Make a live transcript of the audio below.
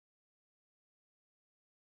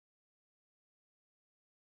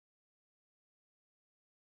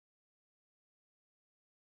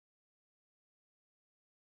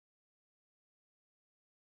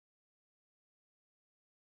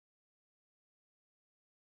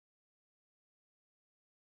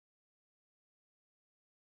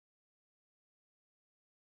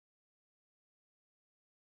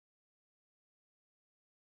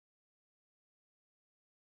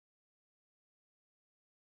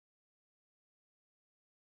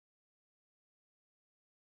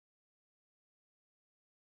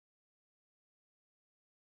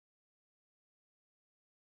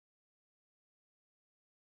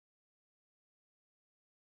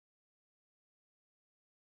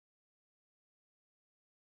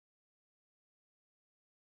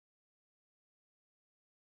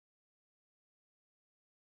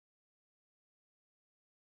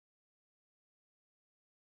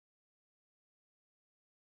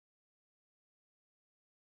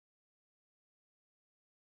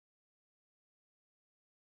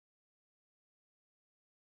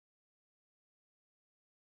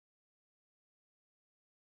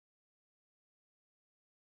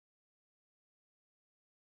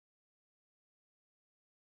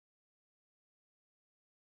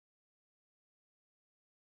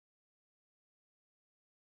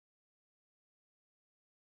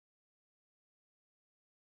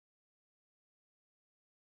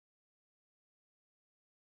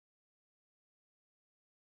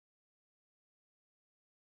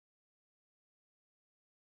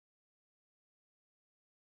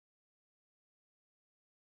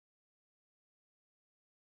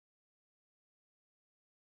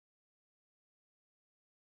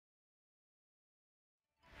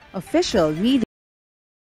Official reading.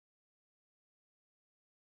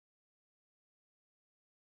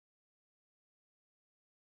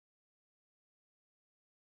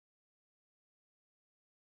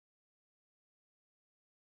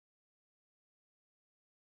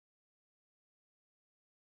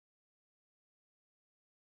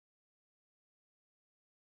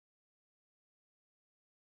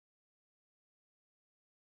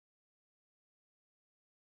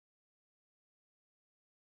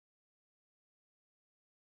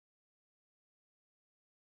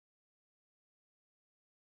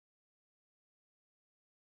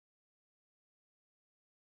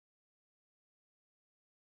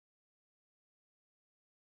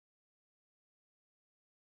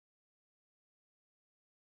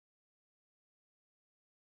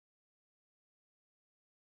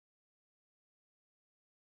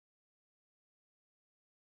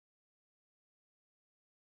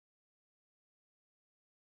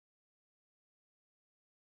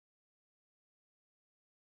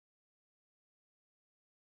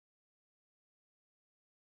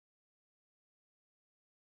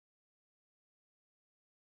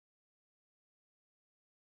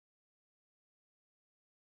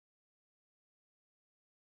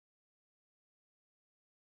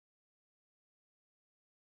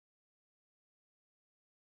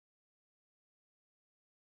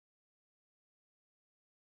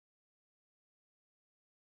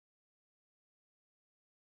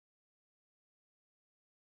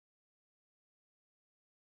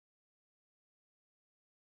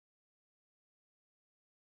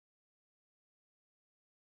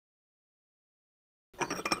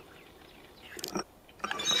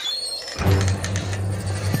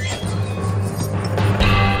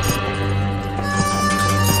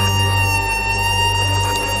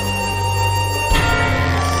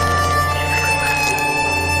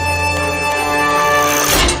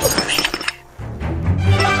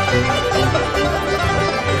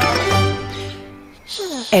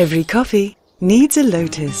 Every coffee needs a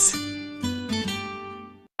lotus.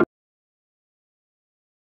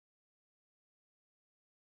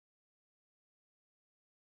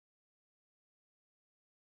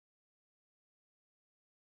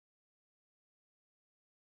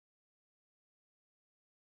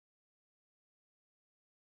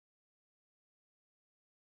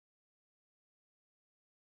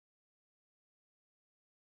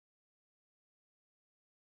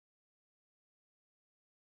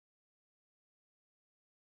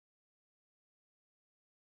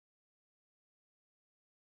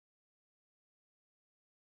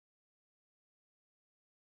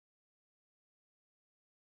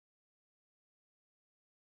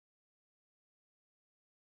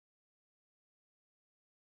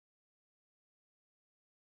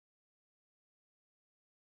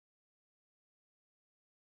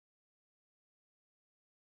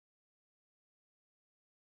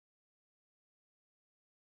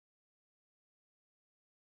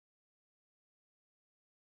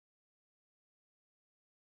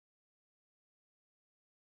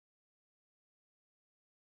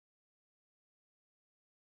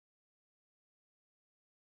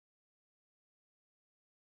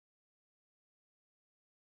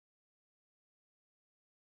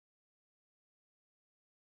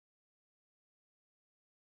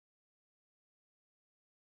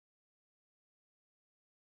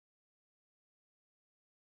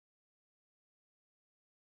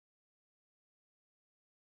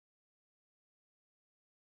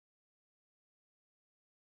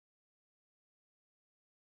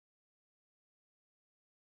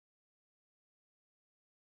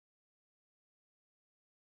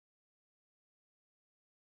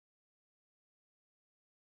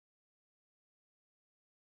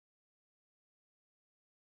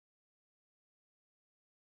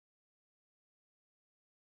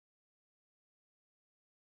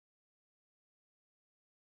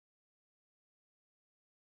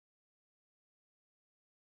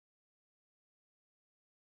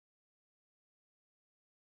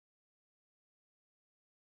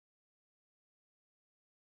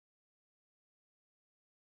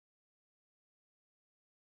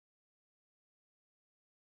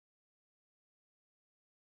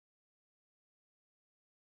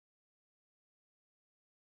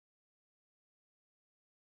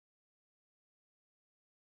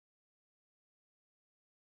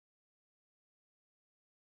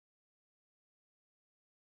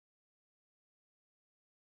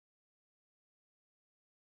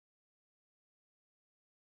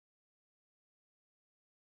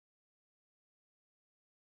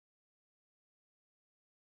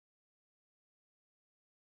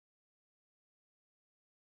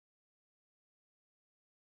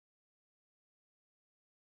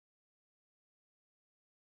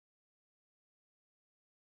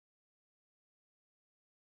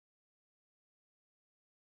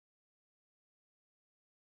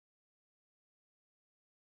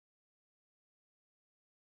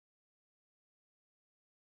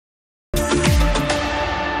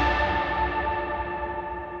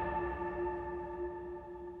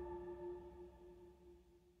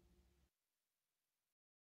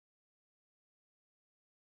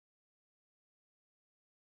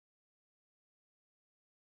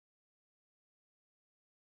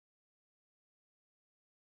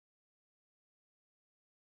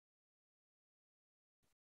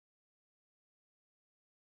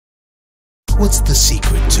 What's the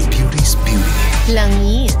secret to beauty's beauty?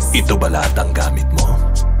 Langis. Ito ba lahat ang gamit mo?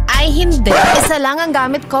 Ay, hindi. Isa lang ang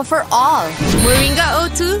gamit ko for all. Moringa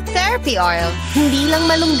O2 Therapy Oil. Hindi lang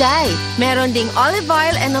malunggay. Meron ding olive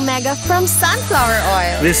oil and omega from sunflower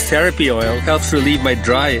oil. This therapy oil helps relieve my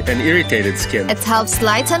dry and irritated skin. It helps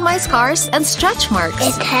lighten my scars and stretch marks.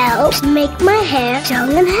 It helps make my hair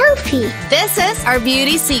young and healthy. This is our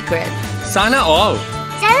beauty secret. Sana all.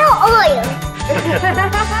 Zero oil.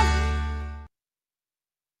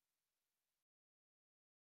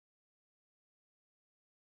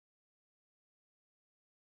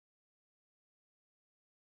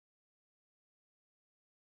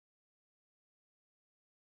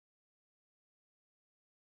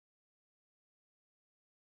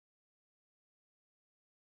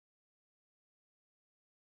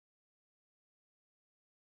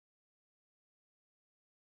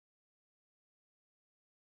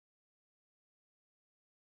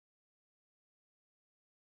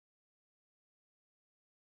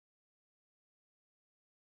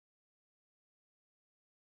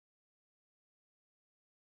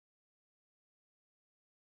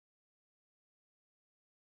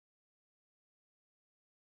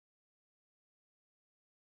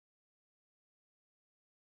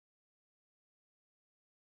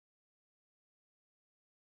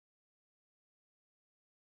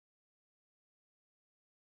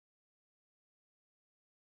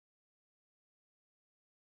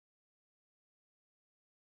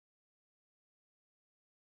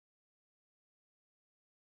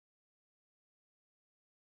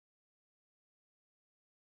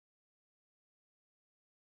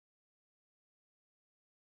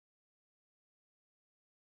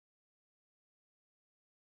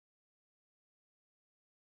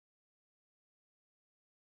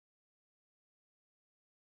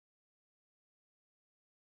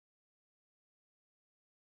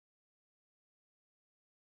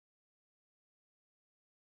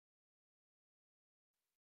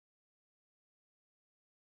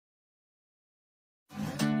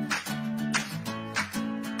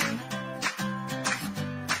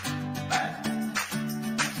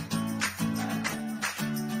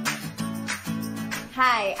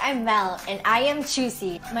 Hi, I'm Mel, and I am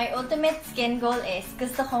choosy. My ultimate skin goal is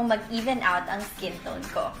gusto kong mag-even out ang skin tone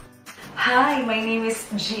ko. Hi, my name is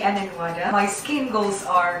Gian Anwada. My skin goals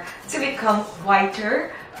are to become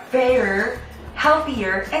whiter, fairer,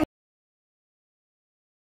 healthier, and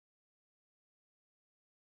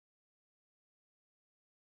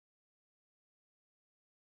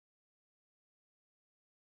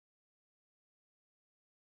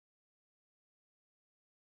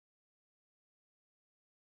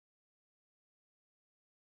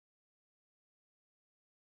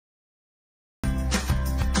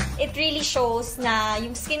It really shows na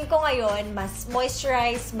yung skin ko ngayon mas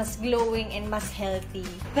moisturized, mas glowing, and mas healthy.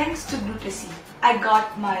 thanks to Glutasine, I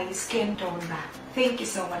got my skin tone back. Thank you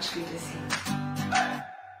so much, Glutasine.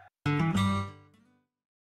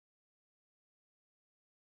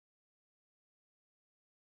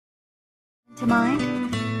 To mind?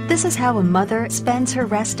 This is how a mother spends her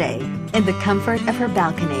rest day in the comfort of her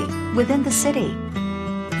balcony within the city.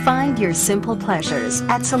 Find your simple pleasures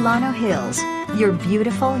at Solano Hills, your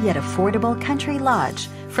beautiful yet affordable country lodge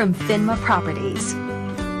from Finma Properties.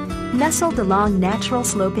 Nestled along natural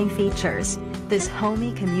sloping features, this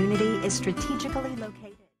homey community is strategically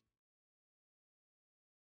located.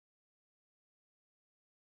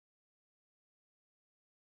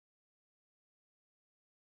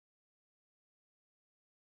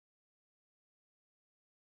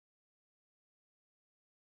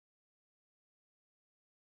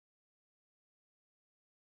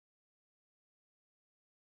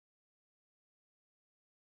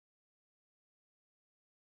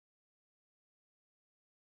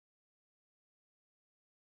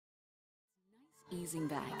 Easing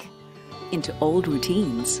back into old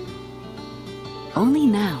routines. Only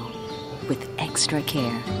now, with extra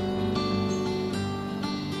care.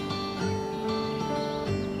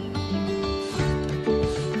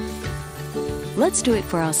 Let's do it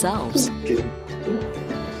for ourselves,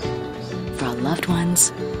 for our loved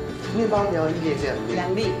ones,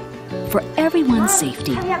 for everyone's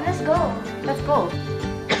safety. Hurry up, let's go. Let's go.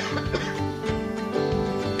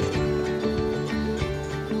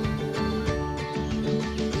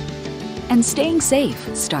 And staying safe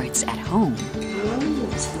starts at home.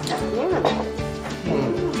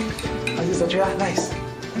 Nice.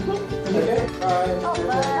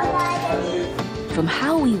 From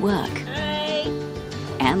how we work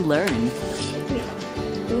and learn,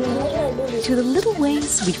 to the little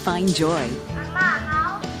ways we find joy.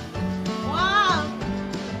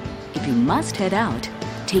 If you must head out,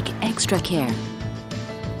 take extra care.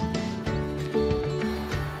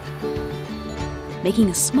 Making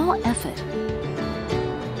a small effort.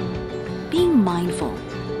 Being mindful.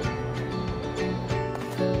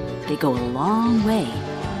 They go a long way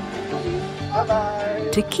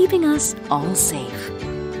to keeping us all safe.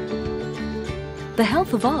 The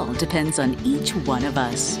health of all depends on each one of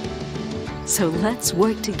us. So let's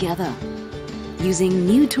work together using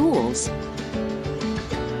new tools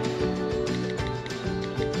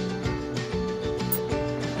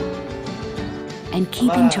and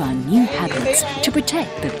keeping to our new habits to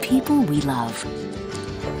protect the people we love.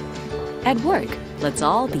 At work, let's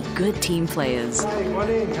all be good team players. Hi,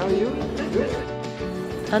 morning. How are you?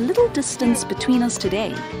 Good. A little distance between us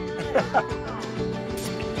today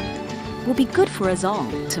will be good for us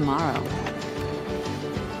all tomorrow.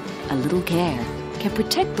 A little care can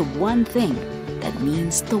protect the one thing that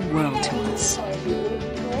means the world to us.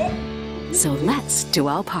 So let's do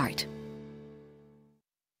our part.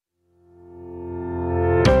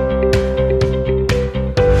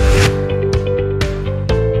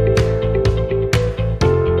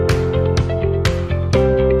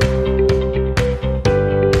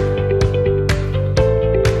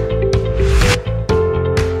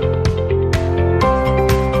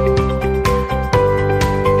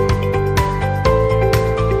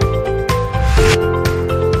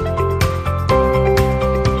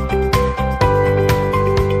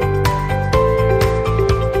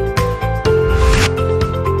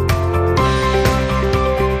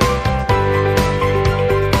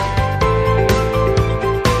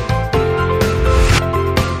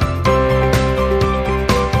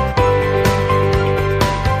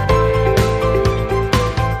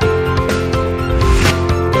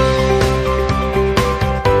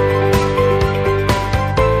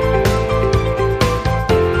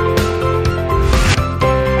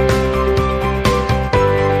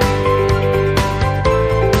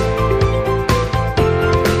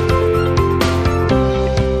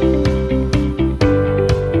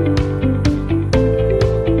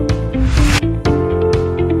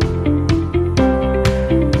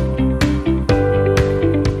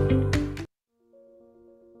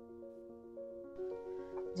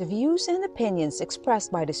 The views and opinions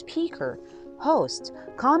expressed by the speaker, host,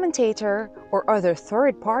 commentator, or other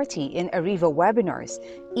third party in Ariva webinars,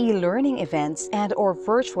 e-learning events, and/or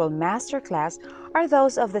virtual masterclass are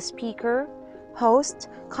those of the speaker, host,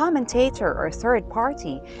 commentator, or third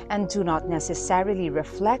party and do not necessarily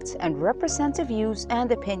reflect and represent the views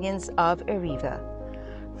and opinions of Ariva.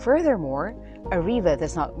 Furthermore, Ariva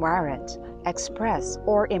does not warrant, express,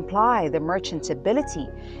 or imply the merchantability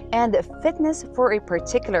and fitness for a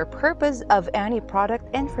particular purpose of any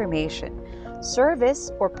product information,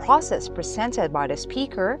 service, or process presented by the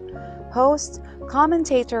speaker, host,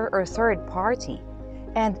 commentator, or third party,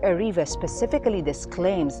 and Ariva specifically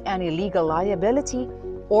disclaims any legal liability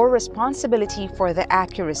or responsibility for the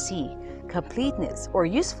accuracy, completeness, or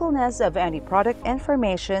usefulness of any product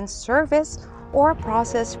information, service, or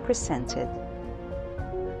process presented.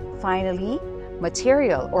 Finally,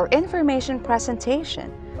 material or information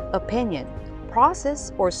presentation, opinion,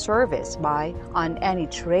 process, or service by, on any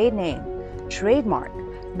trade name, trademark,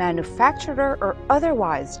 manufacturer, or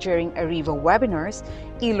otherwise during Ariva webinars,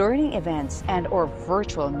 e-learning events, and/or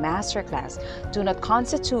virtual masterclass do not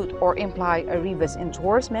constitute or imply Ariva's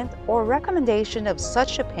endorsement or recommendation of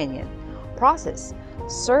such opinion, process,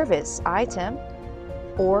 service, item,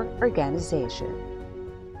 or organization.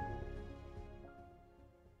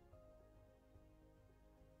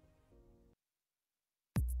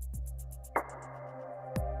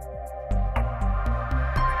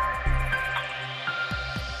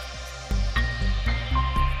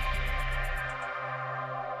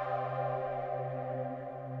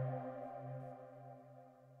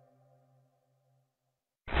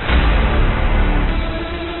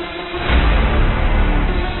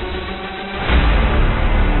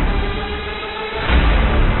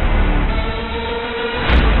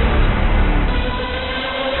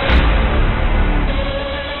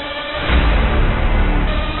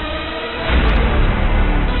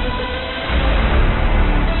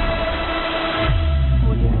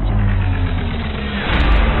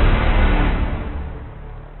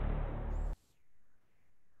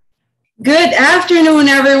 Good afternoon,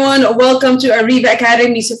 everyone. Welcome to Ariva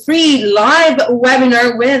Academy's free live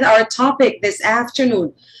webinar with our topic this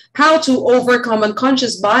afternoon, how to overcome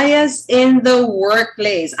unconscious bias in the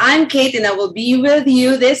workplace. I'm Kate and I will be with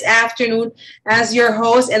you this afternoon as your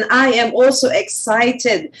host, and I am also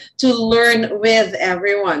excited to learn with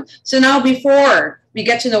everyone. So now, before we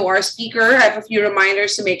get to know our speaker, I have a few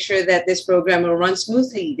reminders to make sure that this program will run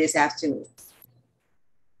smoothly this afternoon.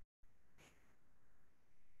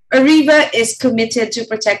 Ariva is committed to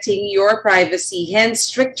protecting your privacy, hence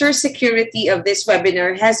stricter security of this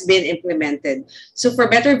webinar has been implemented. So for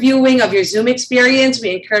better viewing of your Zoom experience,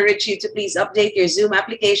 we encourage you to please update your Zoom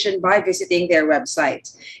application by visiting their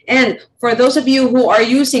website. And for those of you who are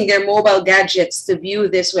using their mobile gadgets to view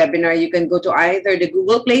this webinar, you can go to either the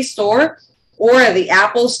Google Play Store or the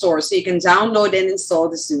Apple Store, so you can download and install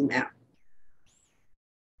the Zoom app.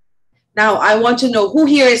 Now, I want to know who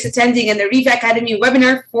here is attending an Ariva Academy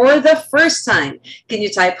webinar for the first time. Can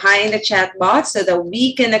you type hi in the chat box so that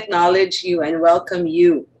we can acknowledge you and welcome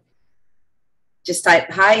you? Just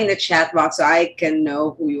type hi in the chat box so I can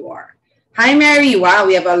know who you are. Hi, Mary. Wow,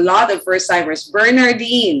 we have a lot of first-timers.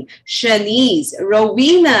 Bernardine, Shanice,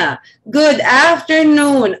 Rowena. Good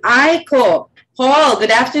afternoon. Aiko. Paul.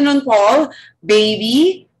 Good afternoon, Paul.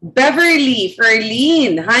 Baby. Beverly.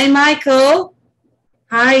 Ferline. Hi, Michael.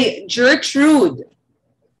 Hi, Gertrude.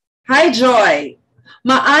 Hi, Joy.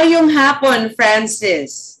 Maayong hapon,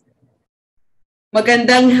 Francis.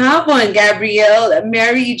 Magandang hapon, Gabrielle,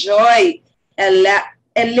 Mary Joy,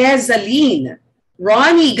 Elezaline.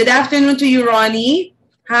 Ronnie, good afternoon to you, Ronnie.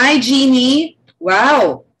 Hi, Jeannie.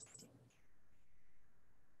 Wow.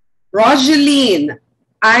 Rogeline,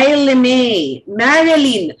 May,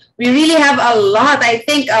 Marilyn. We really have a lot. I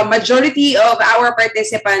think a majority of our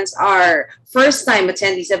participants are first-time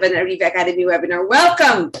attendees of an Ariva Academy webinar.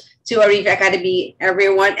 Welcome to Ariva Academy,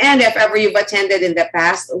 everyone. And if ever you've attended in the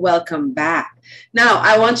past, welcome back. Now,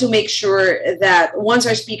 I want to make sure that once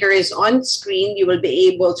our speaker is on screen, you will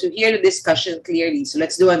be able to hear the discussion clearly. So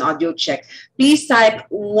let's do an audio check. Please type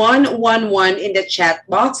 111 in the chat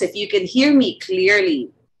box if you can hear me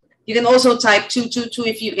clearly. You can also type 222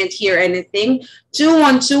 if you can't hear anything.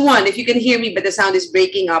 2121 if you can hear me but the sound is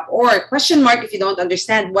breaking up. Or question mark if you don't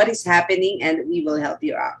understand what is happening, and we will help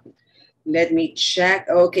you out. Let me check.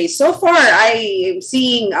 Okay, so far I am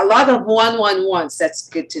seeing a lot of 111s. That's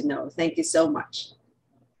good to know. Thank you so much.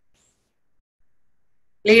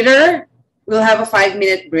 Later, we'll have a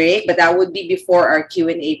 5-minute break, but that would be before our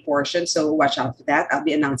Q&A portion. So watch out for that. I'll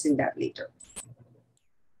be announcing that later.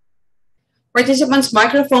 Participants'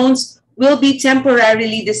 microphones will be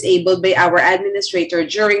temporarily disabled by our administrator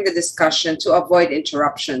during the discussion to avoid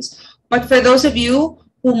interruptions. But for those of you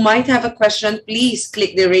who might have a question, please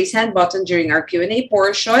click the raise hand button during our Q&A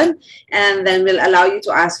portion, and then we'll allow you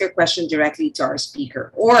to ask your question directly to our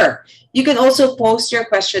speaker. Or you can also post your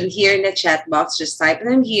question here in the chat box. Just type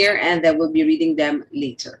them here, and then we'll be reading them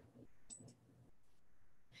later.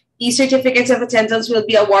 E-certificates of attendance will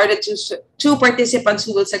be awarded to participants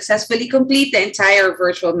who will successfully complete the entire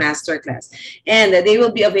virtual masterclass. And they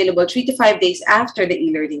will be available 3 to 5 days after the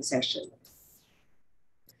e-learning session.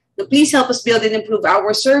 So please help us build and improve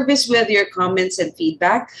our service with your comments and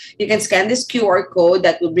feedback. You can scan this QR code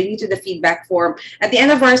that will bring you to the feedback form. At the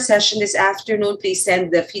end of our session this afternoon, please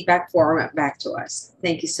send the feedback form back to us.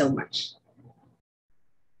 Thank you so much.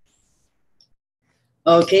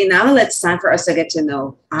 Okay, now it's time for us to get to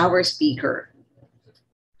know our speaker.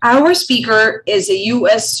 Our speaker is a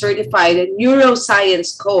U.S. certified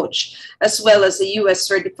neuroscience coach, as well as a U.S.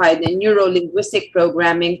 certified neuro-linguistic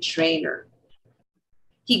programming trainer.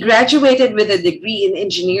 He graduated with a degree in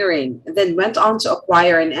engineering, then went on to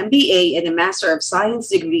acquire an MBA and a Master of Science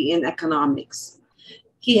degree in economics.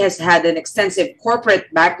 He has had an extensive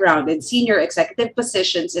corporate background in senior executive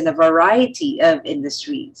positions in a variety of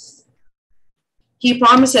industries. He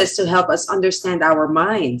promises to help us understand our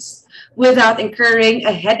minds without incurring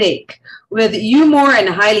a headache, with humor and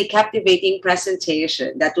a highly captivating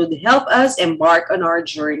presentation that would help us embark on our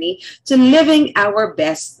journey to living our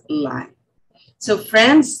best life. So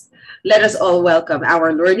friends, let us all welcome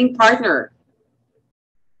our learning partner,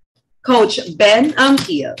 Coach Ben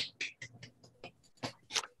Amkiel.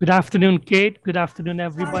 Good afternoon, Kate. Good afternoon,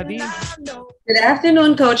 everybody. Good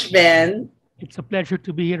afternoon, Coach Ben. It's a pleasure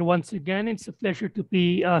to be here once again. It's a pleasure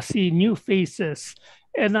to see new faces.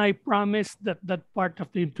 And I promise that part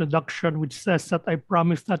of the introduction, which says that I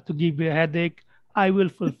promise not to give you a headache, I will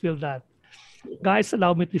fulfill that. Guys,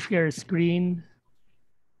 allow me to share a screen.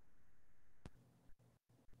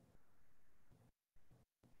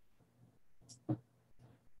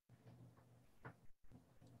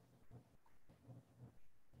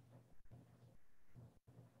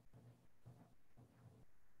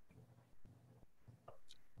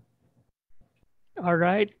 All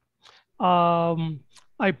right.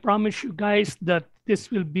 I promise you guys that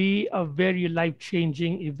this will be a very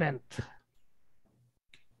life-changing event.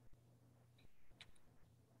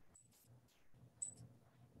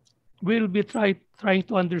 we'll be trying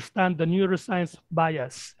to understand the neuroscience of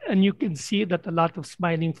bias. And you can see that a lot of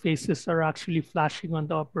smiling faces are actually flashing on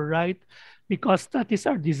the upper right because that is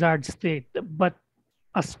our desired state. But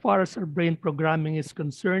as far as our brain programming is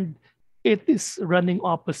concerned, it is running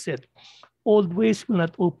opposite. Old ways will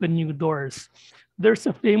not open new doors. There's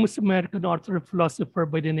a famous American author and philosopher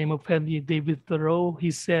by the name of Henry David Thoreau.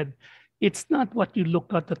 He said, "It's not what you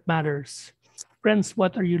look at that matters. Friends,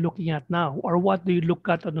 what are you looking at now? Or what do you look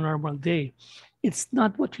at on a normal day? It's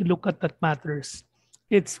not what you look at that matters.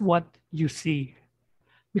 It's what you see."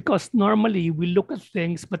 Because normally we look at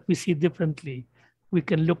things, but we see differently. We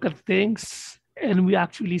can look at things and we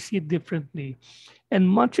actually see differently. And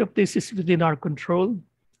much of this is within our control.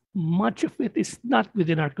 Much of it is not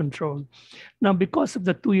within our control. Now, because of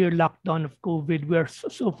the 2-year lockdown of COVID, we are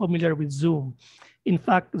so familiar with Zoom. In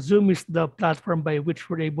fact, Zoom is the platform by which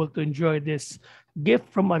we're able to enjoy this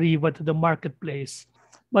gift from Ariva to the marketplace.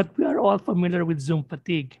 But we are all familiar with Zoom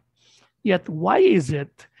fatigue. Yet, why is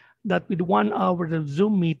it that with 1 hour of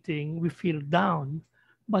Zoom meeting, we feel down,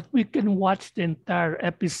 but we can watch the entire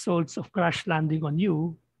episodes of Crash Landing on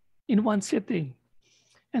You in one sitting?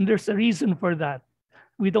 And there's a reason for that.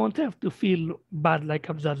 We don't have to feel bad like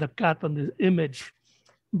the cat on the image.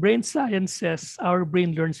 Brain science says our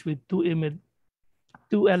brain learns with two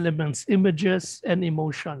elements, images and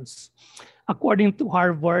emotions. According to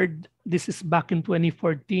Harvard, this is back in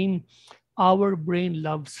 2014, our brain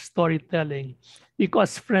loves storytelling.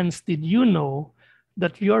 Because friends, did you know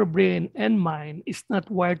that your brain and mine is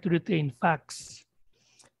not wired to retain facts?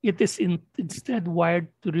 It is instead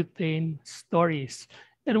wired to retain stories.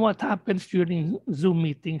 And what happens during Zoom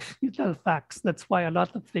meetings, you tell facts. That's why a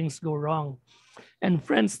lot of things go wrong. And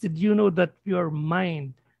friends, did you know that your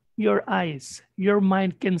mind, your eyes, your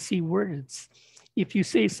mind can see words? If you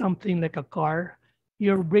say something like a car,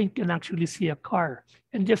 your brain can actually see a car.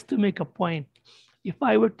 And just to make a point, if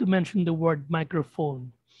I were to mention the word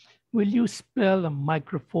microphone, will you spell a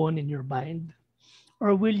microphone in your mind?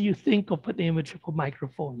 Or will you think of an image of a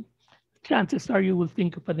microphone? Chances are you will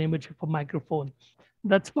think of an image of a microphone.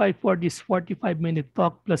 That's why for this 45-minute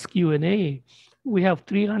talk plus Q&A, we have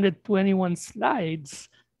 321 slides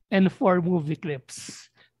and 4 movie clips.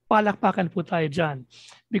 Palakpakan po tayo dyan.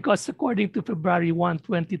 Because according to February 1,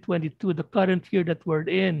 2022, the current year that we're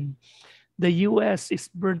in, the US is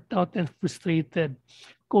burnt out and frustrated.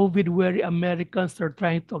 COVID-weary Americans are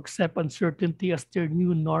trying to accept uncertainty as their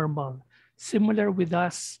new normal. Similar with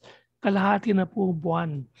us, kalahati na po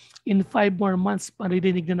buwan. In 5 more months,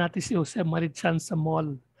 maririnig na natin si Jose Marichan sa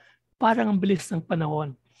mall. Parang ang bilis ng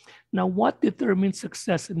panahon. Now, what determines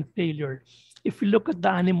success and failure? If you look at the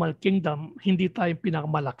animal kingdom, hindi tayo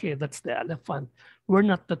pinakamalaki, that's the elephant. We're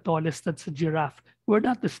not the tallest, that's the giraffe. We're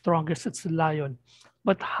not the strongest, that's the lion.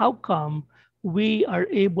 But how come we are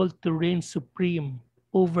able to reign supreme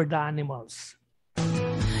over the animals?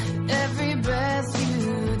 Every breath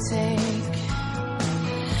you take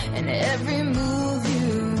and every move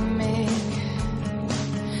you make,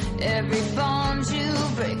 every bond you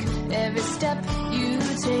break, every step you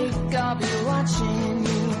take, I'll be watching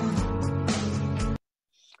you.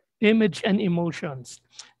 Image and emotions.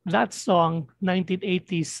 That song,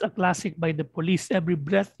 1980s, a classic by the Police, Every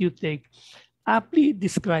Breath You Take, aptly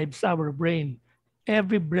describes our brain.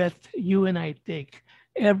 Every breath you and I take,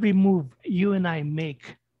 every move you and I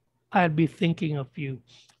make, I'll be thinking of you.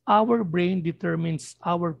 Our brain determines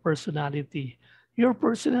our personality. Your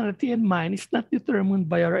personality and mine is not determined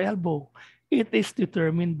by our elbow. It is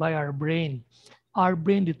determined by our brain. Our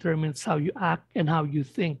brain determines how you act and how you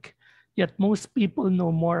think. Yet most people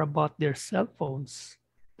know more about their cell phones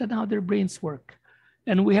than how their brains work.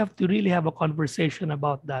 And we have to really have a conversation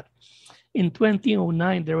about that. In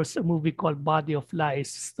 2009, there was a movie called Body of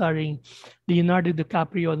Lies starring Leonardo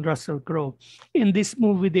DiCaprio and Russell Crowe. In this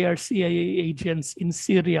movie, they are CIA agents in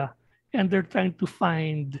Syria, and they're trying to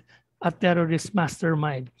find a terrorist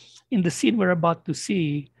mastermind. In the scene we're about to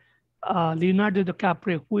see, Leonardo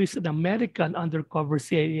DiCaprio, who is an American undercover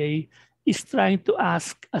CIA, is trying to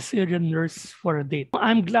ask a Syrian nurse for a date.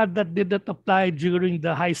 I'm glad that did not apply during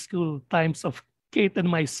the high school times of Kate and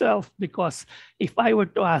myself, because if I were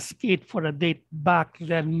to ask Kate for a date back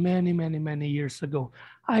then, many years ago,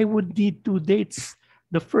 I would need 2 dates.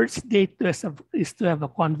 The first date is to have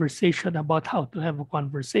a conversation about how to have a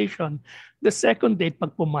conversation. The second date,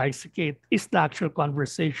 pag pumayag si Kate, is the actual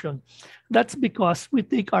conversation. That's because we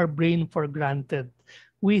take our brain for granted.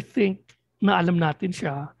 We think na alam natin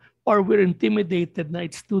siya, or we're intimidated na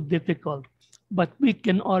it's too difficult. But we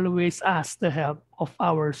can always ask the help of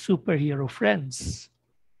our superhero friends.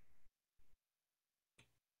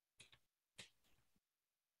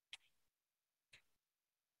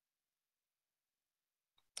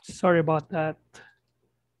 Sorry about that.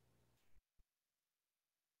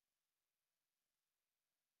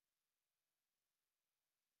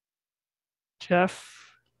 Jeff.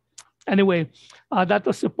 Anyway, that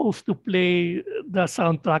was supposed to play the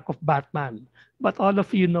soundtrack of Batman. But all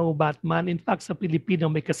of you know Batman. In fact, sa Pilipino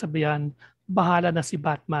may kasabihan, bahala na si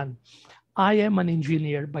Batman. I am an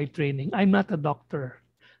engineer by training. I'm not a doctor.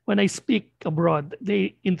 When I speak abroad,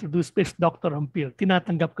 they introduce me as Dr. Ampil.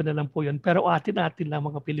 Tinatanggap ko na lang po yun. Pero atin-atin lang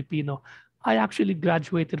mga Pilipino. I actually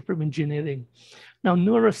graduated from engineering. Now,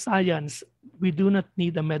 neuroscience, we do not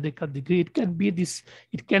need a medical degree. It can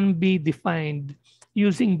be defined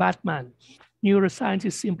using Batman. Neuroscience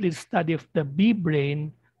is simply the study of the B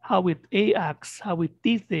brain, how it A acts, how it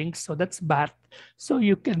T thinks. So that's Bat. So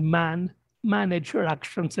you can manage your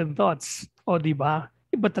actions and thoughts. O, di ba?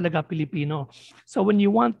 Iba talaga Pilipino. So when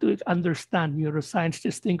you want to understand neuroscience,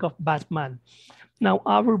 just think of Batman. Now,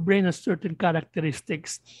 our brain has certain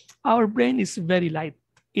characteristics. Our brain is very light.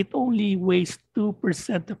 It only weighs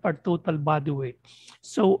 2% of our total body weight.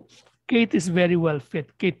 So Kate is very well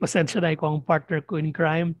fit. Kate, pasensya na ikaw ang partner ko in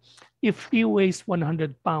crime. If he weighs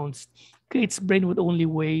 100 pounds, Kate's brain would only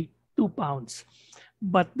weigh 2 pounds.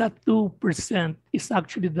 But that 2% is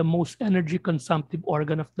actually the most energy consumptive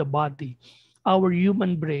organ of the body. Our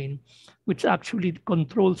human brain, which actually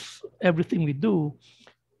controls everything we do,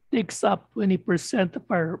 takes up 20% of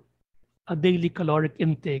our daily caloric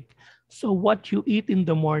intake. So what you eat in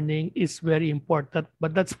the morning is very important,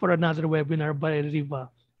 but that's for another webinar by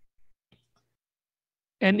Ariva.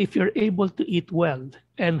 And if you're able to eat well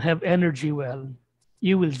and have energy well,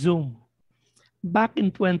 you will zoom. Back in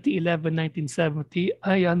 2011, 1970,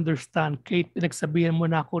 I understand, Kate, pinagsabihan mo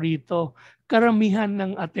na ako rito, karamihan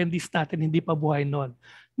ng attendees natin hindi pa buhay noon.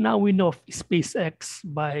 Now we know of SpaceX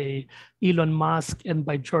by Elon Musk and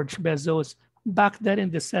by George Bezos. Back then in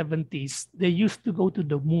the 70s, they used to go to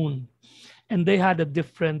the moon and they had a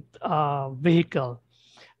different vehicle.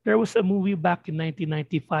 There was a movie back in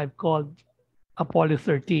 1995 called Apollo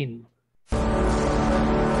 13.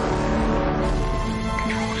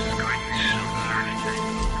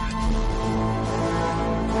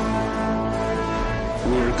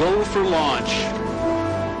 We're go for launch.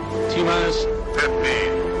 T-minus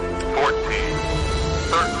 15, 14,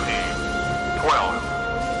 13, 12,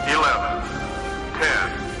 11,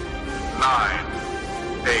 10, 9,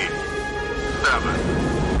 8, 7,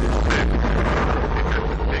 6.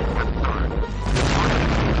 Sequence start.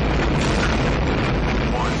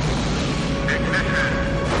 1.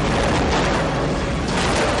 Ignition.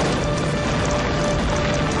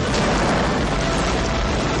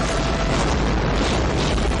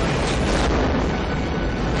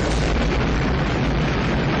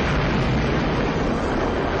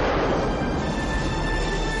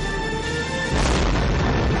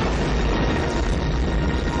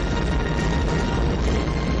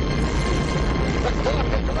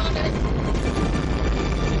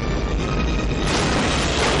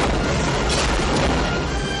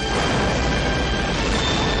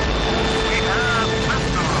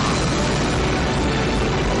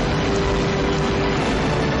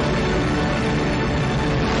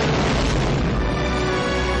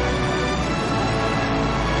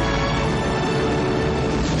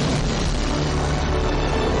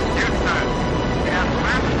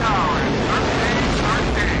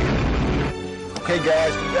 Okay,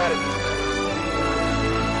 guys, we got it.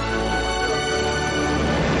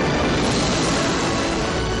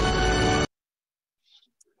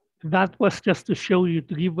 That was just to show you,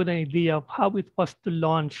 to give you an idea of how it was to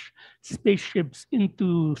launch spaceships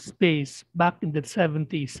into space back in the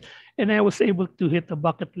 70s. And I was able to hit a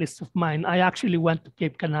bucket list of mine. I actually went to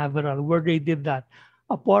Cape Canaveral where they did that.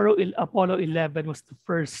 Apollo 11 was the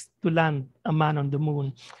first to land a man on the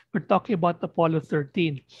moon. We're talking about Apollo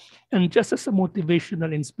 13. And just as a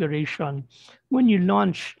motivational inspiration, when you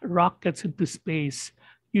launch rockets into space,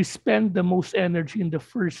 you spend the most energy in the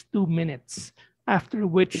first 2 minutes, after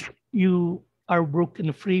which you are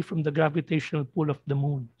broken free from the gravitational pull of the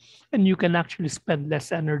moon. And you can actually spend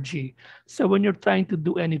less energy. So when you're trying to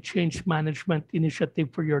do any change management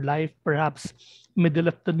initiative for your life, perhaps middle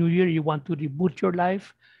of the new year, you want to reboot your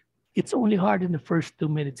life, it's only hard in the first 2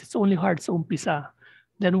 minutes. It's only hard sa umpisa.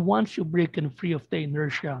 Then once you break free of the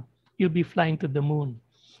inertia, you'll be flying to the moon.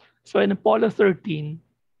 So in Apollo 13,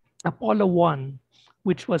 Apollo 1,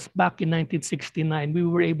 which was back in 1969, we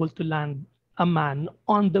were able to land a man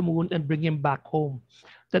on the moon and bring him back home.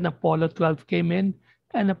 Then Apollo 12 came in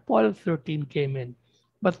and Apollo 13 came in.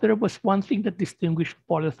 But there was one thing that distinguished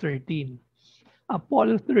Apollo 13.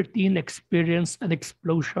 Apollo 13 experienced an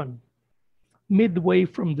explosion midway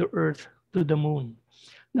from the Earth to the moon.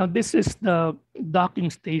 Now, this is the docking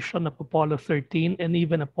station of Apollo 13 and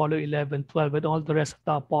even Apollo 11, 12, and all the rest of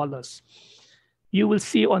the Apollos. You will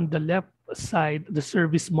see on the left side the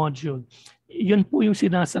service module. Yun po yung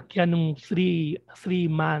sinasakyan ng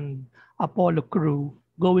three-man Apollo crew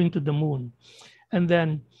going to the moon. And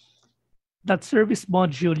then that service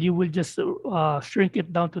module, you will just shrink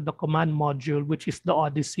it down to the command module, which is the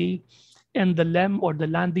Odyssey. And the LEM or the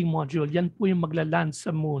landing module, yan po yung maglaland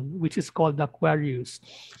sa moon, which is called the Aquarius.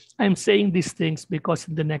 I'm saying these things because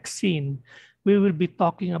in the next scene, we will be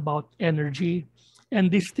talking about energy, and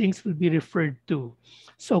these things will be referred to.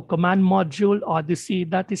 So command module, Odyssey,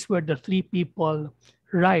 that is where the three people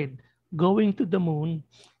ride going to the moon.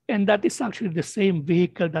 And that is actually the same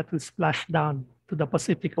vehicle that will splash down to the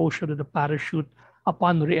Pacific Ocean with the parachute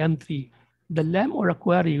upon re-entry. The LEM or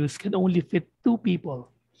Aquarius can only fit 2 people,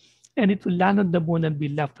 and it will land on the moon and be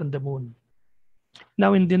left on the moon.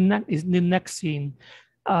 Now in the next scene,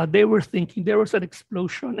 they were thinking there was an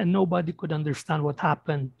explosion and nobody could understand what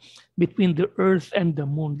happened between the Earth and the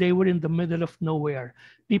moon. They were in the middle of nowhere.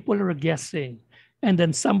 People were guessing. And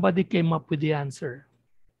then somebody came up with the answer.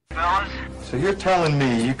 So you're telling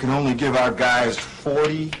me you can only give our guys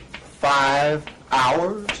 45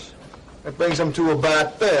 hours? That brings them to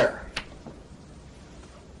about there.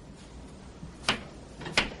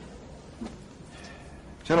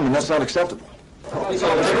 Gentlemen, that's not acceptable. Whoa,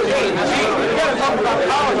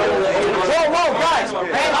 guys!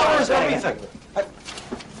 Power is everything.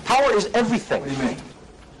 Power is everything. What do you mean?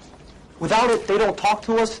 Without it, they don't talk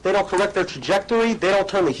to us, they don't correct their trajectory, they don't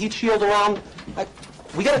turn the heat shield around.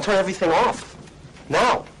 We gotta turn everything off.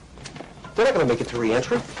 Now. They're not gonna make it to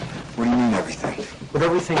re-entry. What do you mean, everything? With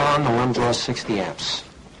everything on, the one draws 60 amps.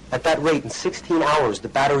 At that rate, in 16 hours, the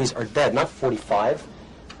batteries are dead, not 45.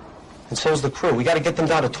 And so's the crew. We gotta get them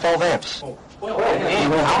down to 12 amps. How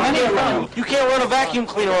many are running? You can't run a vacuum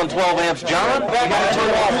cleaner on 12 amps, John. We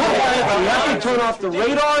have to turn off the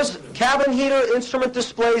radars, cabin heater, instrument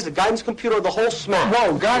displays, the guidance computer, the whole smash.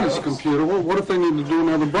 Whoa, guidance computer? Well, what if they need to do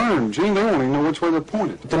another burn? Gene, they don't even know which way they're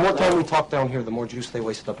pointed. The more time we talk down here, the more juice they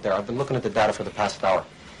waste up there. I've been looking at the data for the past hour.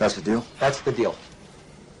 That's the deal? That's the deal.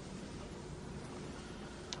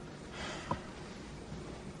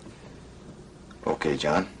 Okay,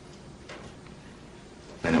 John.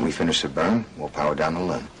 And then we finish the burn, we'll power down the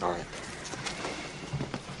limb. All right.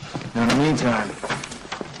 Now, in the meantime,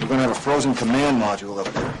 we're going to have a frozen command module up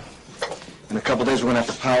there. In a couple days, we're going to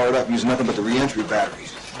have to power it up using nothing but the re-entry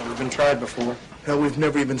batteries. Well, we've been tried before. Hell, we've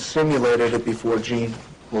never even simulated it before, Gene.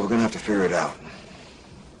 Well, we're going to have to figure it out.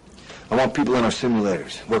 I want people in our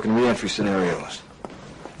simulators, working re-entry scenarios.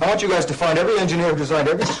 I want you guys to find every engineer who designed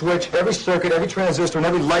every switch, every circuit, every transistor, and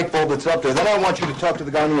every light bulb that's up there. Then I want you to talk to the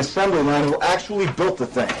guy on the assembly line who actually built the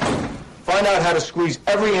thing. Find out how to squeeze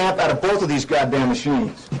every amp out of both of these goddamn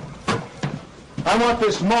machines. I want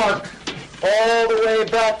this mark all the way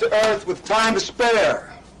back to Earth with time to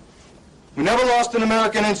spare. We never lost an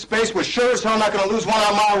American in space. We're sure as hell not going to lose one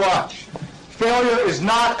on my watch. Failure is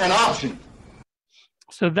not an option.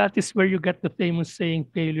 So that is where you get the famous saying,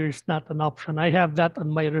 failure is not an option. I have that on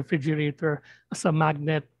my refrigerator as a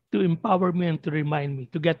magnet to empower me and to remind me,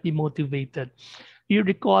 to get me motivated. You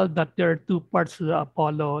recall that there are 2 parts to the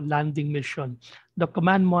Apollo landing mission. The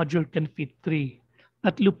command module can fit 3.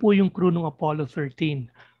 Tatlo po yung crew ng Apollo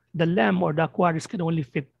 13. The LEM or the Aquarius can only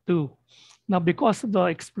fit 2. Now, because of the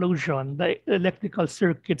explosion, the electrical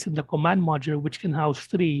circuits in the command module, which can house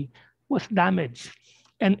 3, was damaged.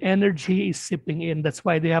 And energy is seeping in. That's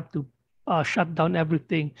why they have to shut down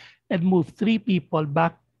everything and move 3 people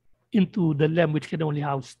back into the LEM, which can only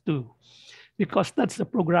house 2. Because that's the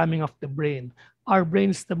programming of the brain. Our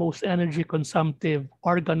brain is the most energy consumptive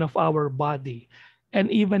organ of our body.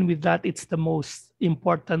 And even with that, it's the most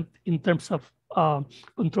important in terms of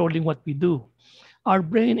controlling what we do. Our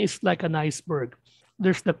brain is like an iceberg.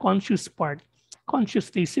 There's the conscious part,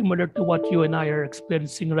 consciously similar to what you and I are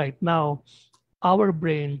experiencing right now. Our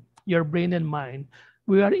brain, your brain and mine,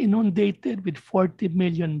 we are inundated with 40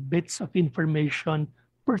 million bits of information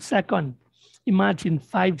per second. Imagine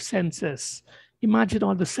 5 senses. Imagine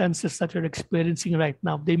all the senses that you're experiencing right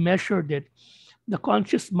now. They measured it. The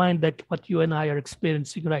conscious mind that what you and I are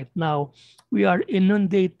experiencing right now, we are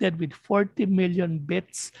inundated with 40 million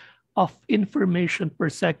bits of information per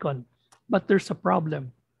second. But there's a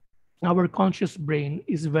problem. Our conscious brain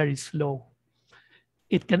is very slow.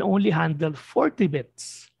 It can only handle 40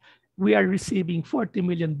 bits. We are receiving 40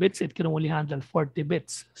 million bits. It can only handle 40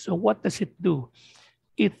 bits. So what does it do?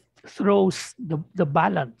 It throws the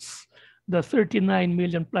balance, the 39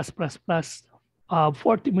 million plus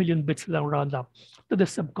 40 million bits lang round up to the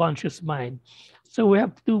subconscious mind. So we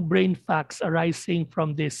have two brain facts arising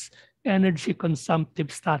from this energy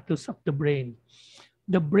consumptive status of the brain.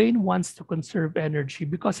 The brain wants to conserve energy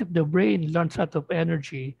because if the brain runs out of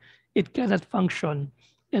energy, it cannot function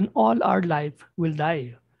and all our life will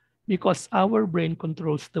die because our brain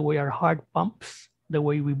controls the way our heart pumps, the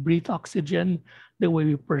way we breathe oxygen, the way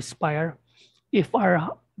we perspire. If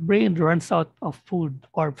our brain runs out of food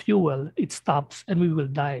or fuel, it stops and we will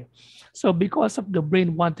die. So because of the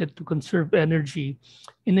brain wanted to conserve energy,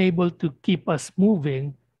 enable to keep us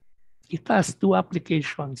moving, it has two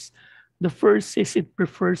applications. The first is it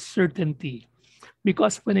prefers certainty.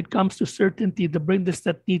 Because when it comes to certainty, the brain does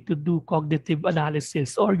not need to do cognitive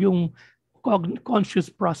analysis or yung conscious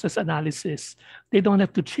process analysis. They don't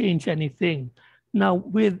have to change anything. Now,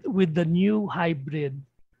 with the new hybrid,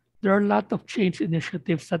 there are a lot of change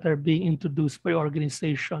initiatives that are being introduced by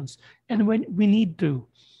organizations. And when we need to,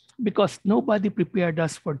 because nobody prepared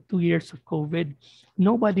us for 2 years of COVID.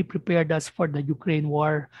 Nobody prepared us for the Ukraine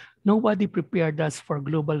war. Nobody prepared us for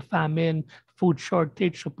global famine, food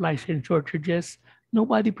shortage, supply chain shortages.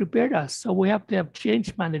 Nobody prepared us. So we have to have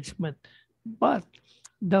change management. But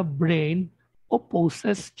the brain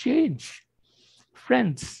opposes change.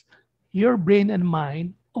 Friends, your brain and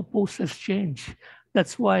mine opposes change.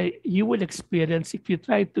 That's why you will experience if you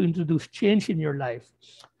try to introduce change in your life.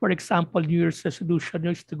 For example, New Year's resolution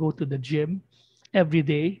is to go to the gym every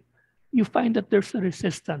day. You find that there's a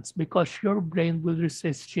resistance because your brain will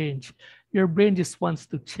resist change. Your brain just wants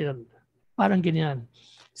to chill. Parang ganyan.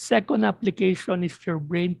 Second application is your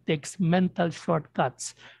brain takes mental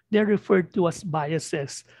shortcuts. They're referred to as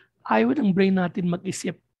biases. Ayaw ng brain natin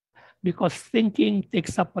mag-isip because thinking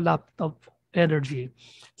takes up a lot of energy.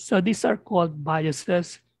 So these are called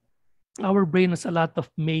biases. Our brain has a lot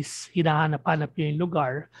of maze, hinahanap-hanap niya yung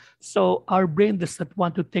lugar. So our brain does not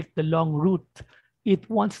want to take the long route. It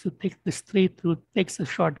wants to take the straight route, takes a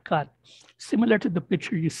shortcut. Similar to the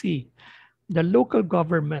picture you see. The local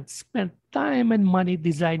government spent time and money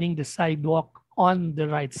designing the sidewalk on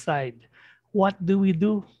the right side. What do?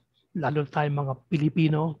 Lalo tayong mga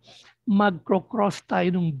Pilipino, magcro-cross tayo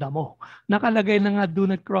ng damo. Nakalagay na nga, do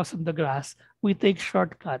not cross on the grass. We take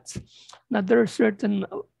shortcuts. Now, there are certain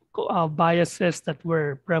biases that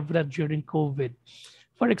were prevalent during COVID.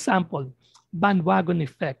 For example, bandwagon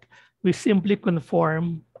effect. We simply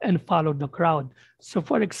conform and follow the crowd. So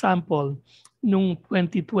for example, nung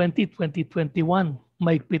 2020, 2021,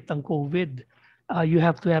 maigpit ang COVID. You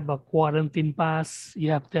have to have a quarantine pass.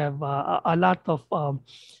 You have to have a lot of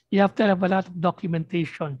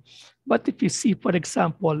documentation. But if you see, for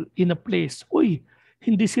example, in a place,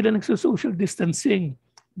 hindi sila nagso-social distancing,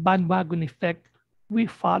 bandwagon effect, we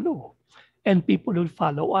follow. And people will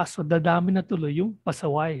follow us. So dadami na tuloy yung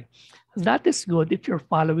pasaway. That is good if you're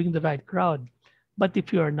following the right crowd. But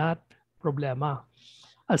if you're not, problema.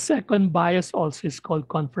 A second bias also is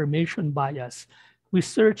called confirmation bias. We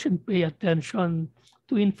search and pay attention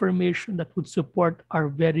to information that would support our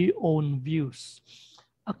very own views.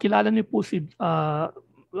 Kilala niyo po si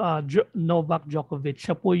Novak Djokovic.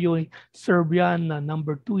 Siya po yung Serbian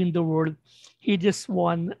number 2 in the world. He just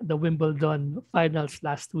won the Wimbledon finals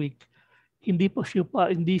last week. Hindi po siya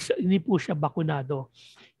bakunado.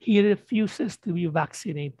 He refuses to be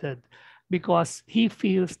vaccinated because he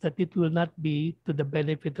feels that it will not be to the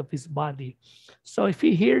benefit of his body. So if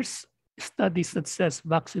he hears studies that says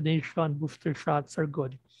vaccination, booster shots are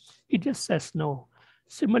good, he just says no.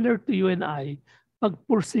 Similar to you and I, pag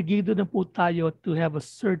pursigido na po tayo to have a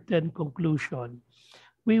certain conclusion,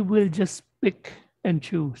 we will just pick and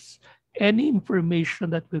choose any information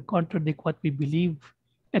that will contradict what we believe,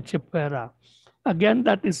 etc. Again,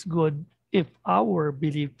 that is good if our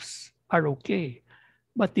beliefs are okay.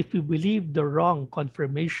 But if we believe the wrong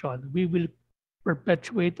confirmation, we will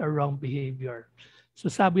perpetuate a wrong behavior. So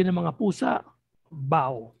sabi ng mga pusa,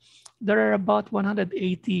 bow. There are about 180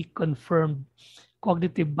 confirmed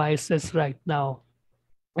cognitive biases right now.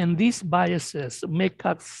 And these biases make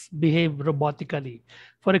us behave robotically.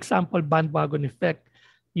 For example, bandwagon effect.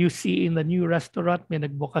 You see in the new restaurant, may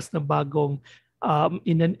nagbukas na bagong,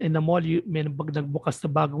 in a mall, may nagbukas na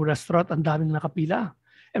bagong restaurant, ang daming nakapila.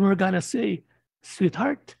 And we're gonna say,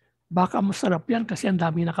 sweetheart, baka masarap yan kasi ang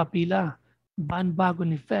daming nakapila.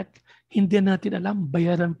 Bandwagon effect. Hindi natin alam,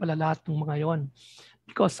 bayaran pala lahat ng mga yon.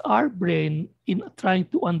 Because our brain, in trying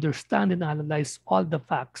to understand and analyze all the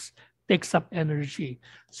facts, takes up energy.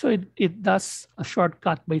 So it does a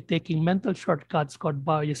shortcut by taking mental shortcuts called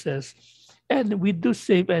biases. And we do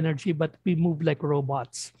save energy, but we move like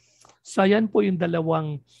robots. So yan po yung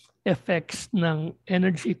dalawang effects ng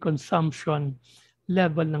energy consumption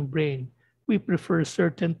level ng brain. We prefer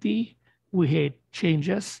certainty, we hate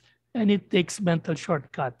changes, and it takes mental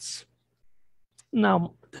shortcuts.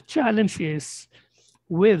 Now, the challenge is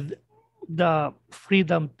with the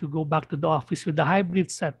freedom to go back to the office with the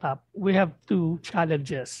hybrid setup, we have two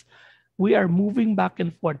challenges. We are moving back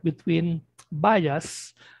and forth between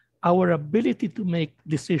bias, our ability to make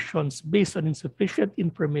decisions based on insufficient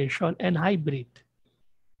information, and hybrid.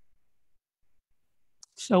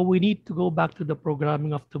 So we need to go back to the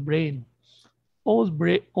programming of the brain. Old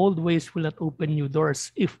ways will not open new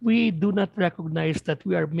doors. If we do not recognize that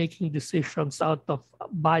we are making decisions out of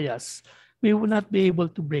bias, we will not be able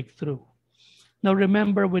to break through. Now,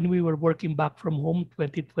 remember when we were working back from home,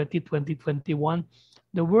 2020, 2021,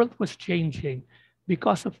 the world was changing.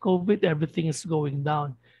 Because of COVID, everything is going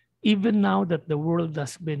down. Even now that the world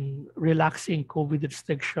has been relaxing COVID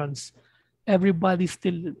restrictions, everybody's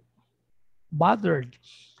still bothered.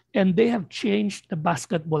 And they have changed the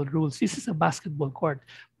basketball rules. This is a basketball court.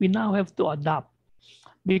 We now have to adapt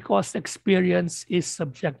because experience is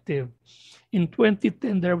subjective. In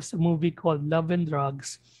 2010, there was a movie called Love and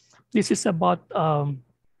Drugs. This is about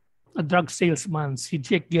a drug salesman. Si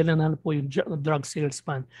Jake Gyllenhaal po yung drug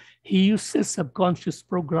salesman. He uses subconscious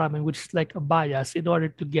programming, which is like a bias, in order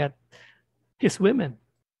to get his women.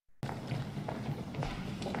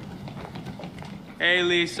 Hey,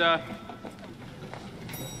 Lisa.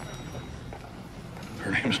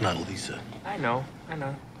 Her name's not Lisa. I know.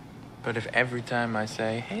 But if every time I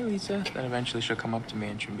say, hey, Lisa, then eventually she'll come up to me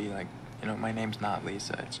and she'll be like, you know, my name's not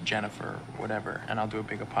Lisa, it's Jennifer, whatever. And I'll do a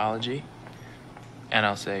big apology. And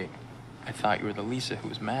I'll say, I thought you were the Lisa who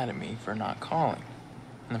was mad at me for not calling.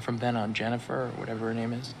 And then from then on, Jennifer, or whatever her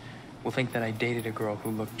name is, will think that I dated a girl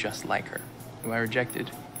who looked just like her, who I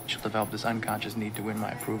rejected. She'll develop this unconscious need to win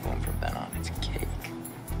my approval, and from then on, it's cake.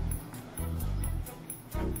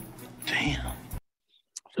 Damn.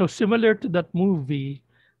 So similar to that movie,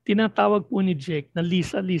 tinatawag po ni Jake na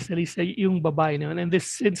Lisa yung babae na yun. And this,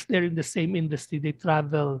 since they're in the same industry, they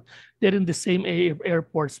travel, they're in the same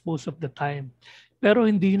airports most of the time. Pero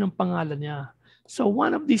hindi yun ang pangalan niya. So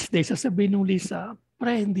one of these days, sasabihin ng Lisa,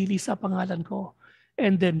 pre, hindi Lisa pangalan ko.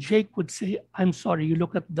 And then Jake would say, I'm sorry, you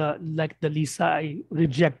look at the Lisa I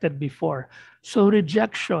rejected before. So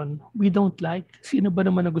rejection, we don't like. Sino ba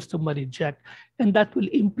naman na gusto ma-reject? And that will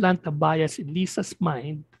implant a bias in Lisa's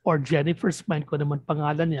mind or Jennifer's mind, kung naman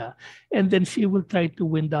pangalan niya. And then she will try to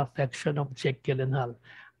win the affection of Jake Gyllenhaal.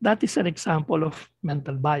 That is an example of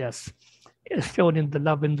mental bias, as shown in the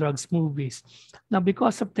Love and Drugs movies. Now,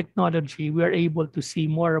 because of technology, we are able to see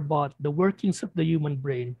more about the workings of the human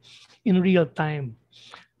brain in real time.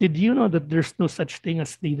 Did you know that there's no such thing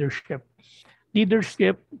as leadership?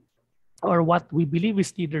 Leadership, or what we believe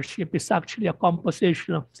is leadership, is actually a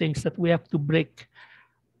composition of things that we have to break.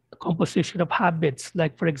 A composition of habits.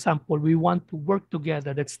 Like, for example, we want to work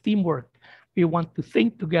together. That's teamwork. We want to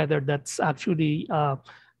think together. That's actually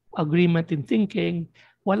agreement in thinking.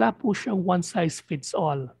 Wala po siyang one size fits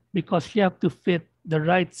all because you have to fit the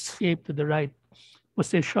right shape to the right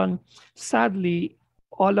position. Sadly,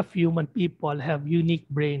 all of human people have unique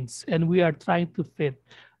brains, and we are trying to fit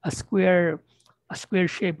a square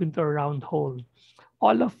shape into a round hole.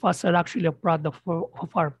 All of us are actually a product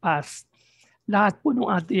of our past. Lahat po ng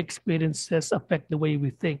ating experiences affect the way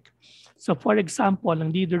we think. So for example,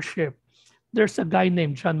 in leadership, there's a guy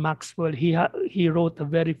named John Maxwell. He wrote a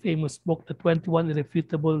very famous book, The 21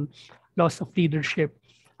 Irrefutable Laws of Leadership.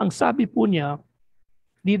 Ang sabi po niya,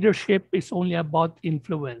 leadership is only about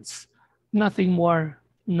influence. Nothing more,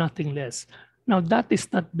 nothing less. Now, that is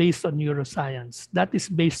not based on neuroscience. That is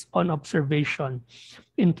based on observation.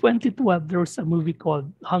 In 2012, there was a movie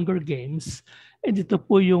called Hunger Games. And ito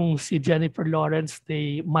po yung si Jennifer Lawrence,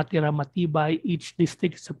 they matira matibay. Each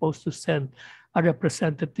district is supposed to send a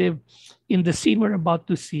representative. In the scene we're about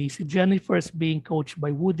to see, si Jennifer is being coached by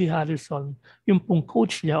Woody Harrelson, yung pong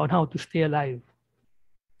coach niya on how to stay alive.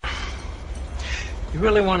 You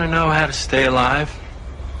really want to know how to stay alive?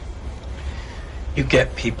 You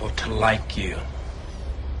get people to like you.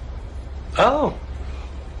 Oh,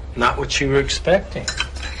 not what you were expecting.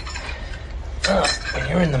 When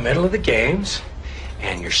you're in the middle of the games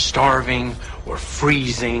and you're starving or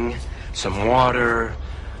freezing, some water,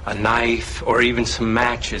 a knife, or even some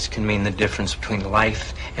matches can mean the difference between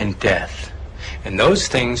life and death. And those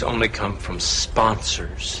things only come from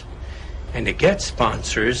sponsors. And to get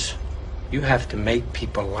sponsors, you have to make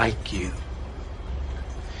people like you.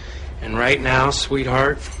 And right now,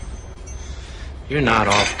 sweetheart, you're not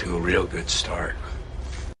off to a real good start.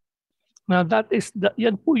 Now,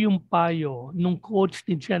 yan po yung payo nung coach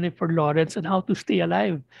ni Jennifer Lawrence on how to stay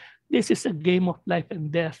alive. This is a game of life and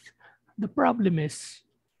death. The problem is,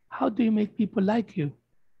 how do you make people like you?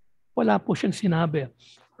 Wala po siyang sinabi.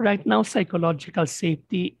 Right now, psychological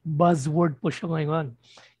safety, buzzword po siya ngayon.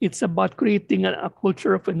 It's about creating a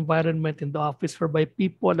culture of environment in the office whereby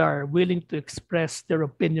people are willing to express their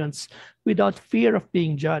opinions without fear of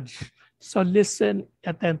being judged. So listen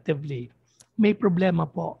attentively. May problema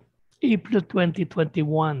po. April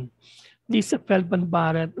 2021. Lisa Feldman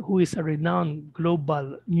Barrett, who is a renowned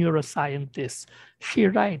global neuroscientist, she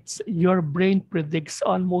writes, your brain predicts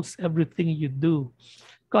almost everything you do.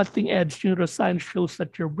 Cutting-edge neuroscience shows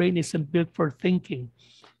that your brain isn't built for thinking.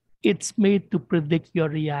 It's made to predict your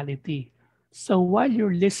reality. So while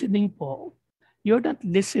you're listening po, you're not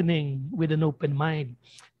listening with an open mind.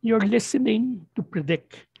 You're listening to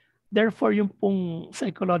predict. Therefore, yung pong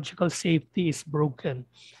psychological safety is broken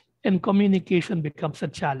and communication becomes a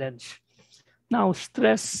challenge. Now,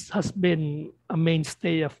 stress has been a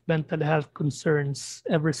mainstay of mental health concerns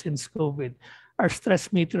ever since COVID. Our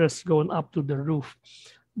stress meter has gone up to the roof.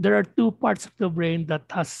 There are two parts of the brain that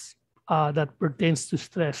pertains to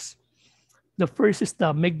stress. The first is the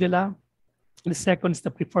amygdala. The second is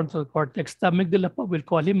the prefrontal cortex. The amygdala po, we'll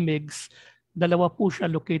call him MIGS. Dalawa po siya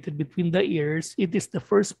located between the ears. It is the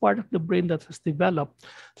first part of the brain that has developed.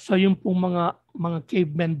 So yung pong mga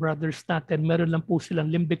caveman brothers natin, meron lang po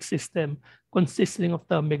silang limbic system consisting of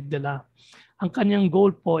the amygdala. Ang kanyang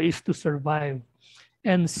goal po is to survive.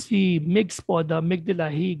 And si MIGS po, the amygdala,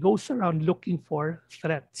 he goes around looking for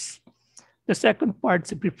threats. The second part,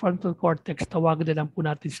 si prefrontal cortex, tawagan na lang po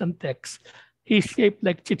natin siyang text. He's shaped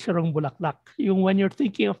like chicharong bulaklak. Yung when you're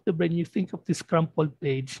thinking of the brain, you think of this crumpled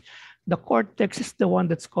page. The cortex is the one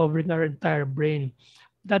that's covering our entire brain.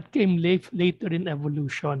 That came later in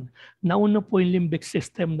evolution. Nauna po yung limbic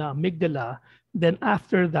system na amygdala. Then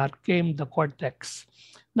after that came the cortex.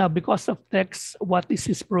 Now, because of text, what is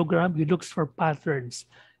his program? He looks for patterns.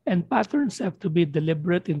 And patterns have to be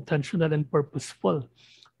deliberate, intentional, and purposeful.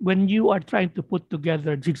 When you are trying to put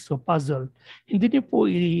together a jigsaw puzzle, hindi niyo po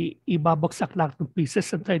ibabagsak lang ng pieces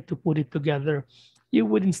and try to put it together. You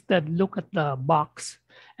would instead look at the box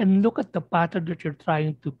and look at the pattern that you're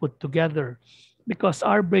trying to put together. Because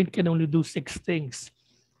our brain can only do 6 things.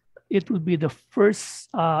 It will be the first,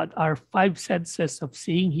 our 5 senses of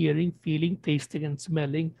seeing, hearing, feeling, tasting, and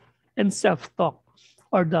smelling, and self-talk,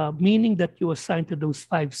 or the meaning that you assign to those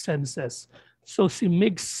 5 senses. So si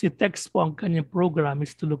MIGS, si text po ang kanyang program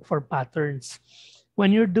is to look for patterns.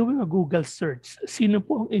 When you're doing a Google search, sino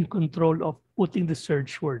po ang in control of putting the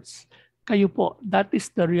search words? Kayo po. That is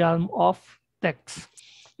the realm of text.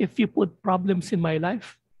 If you put problems in my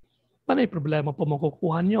life, panay problema po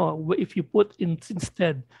makukuha nyo. If you put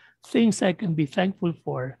instead things I can be thankful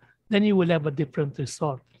for, then you will have a different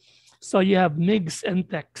result. So you have MIGS and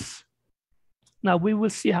text. Now we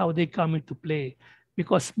will see how they come into play.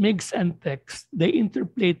 Because MIGS and text, they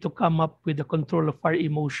interplay to come up with the control of our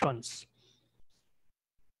emotions.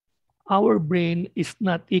 Our brain is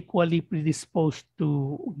not equally predisposed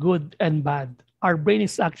to good and bad. Our brain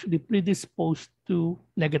is actually predisposed to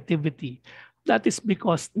negativity. That is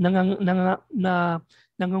because nangunguna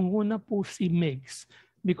po si MIGS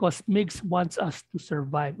because MIGS wants us to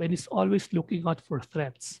survive and is always looking out for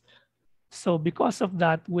threats. So because of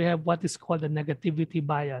that, we have what is called a negativity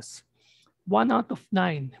bias. 1 out of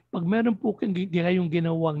 9. Pag meron po kayong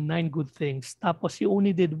ginawang 9 good things, tapos you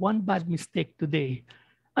only did 1 bad mistake today,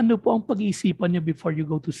 ano po ang pag-iisipan niyo before you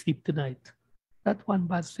go to sleep tonight? That 1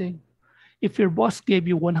 bad thing. If your boss gave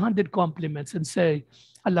you 100 compliments and say,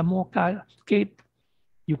 alam mo, Kate,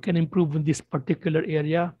 you can improve in this particular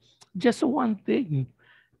area, just 1 thing.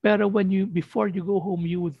 Pero before you go home,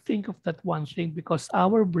 you would think of that 1 thing because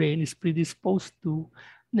our brain is predisposed to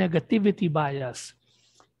negativity bias.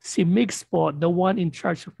 Si MIGS po, the one in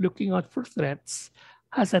charge of looking out for threats,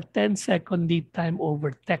 has a 10-second lead time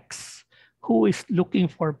over text, who is looking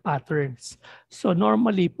for patterns. So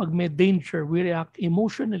normally, pag may danger, we react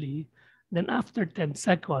emotionally. Then after 10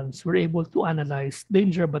 seconds, we're able to analyze,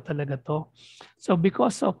 danger ba talaga to? So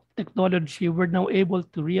because of technology, we're now able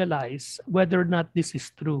to realize whether or not this is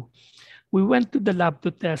true. We went to the lab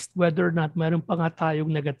to test whether or not meron pa nga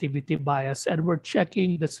tayong negativity bias and we're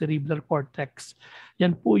checking the cerebral cortex.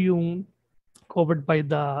 Yan po yung covered by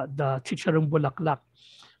the chicharong bulaklak.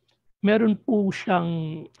 Meron po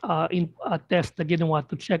siyang test na ginawa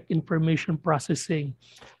to check information processing.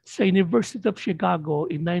 Sa University of Chicago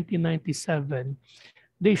in 1997,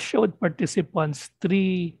 they showed participants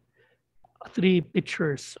three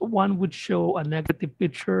pictures. One would show a negative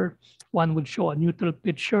picture, one would show a neutral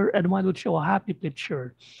picture, and one would show a happy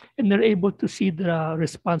picture. And they're able to see the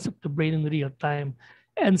response of the brain in real time.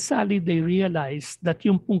 And sadly, they realized that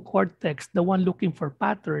yung pong cortex, the one looking for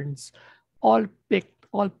patterns, all picked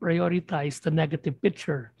all prioritize the negative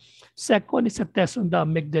picture. Second is a test on the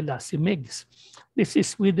amygdala, si MIGS. This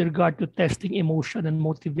is with regard to testing emotion and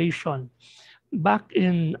motivation. Back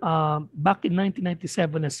in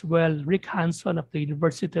 1997 as well, Rick Hanson of the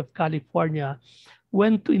University of California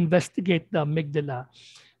went to investigate the amygdala.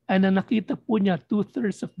 And nakita po niya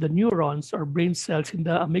 2/3 of the neurons or brain cells in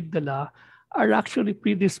the amygdala are actually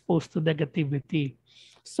predisposed to negativity.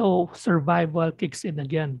 So survival kicks in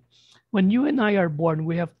again. When you and I are born,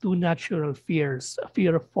 we have two natural fears,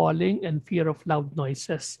 fear of falling and fear of loud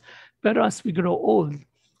noises. Pero as we grow old,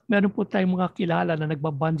 meron po tayong mga kilala na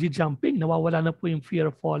nagbabungee jumping, nawawala na po yung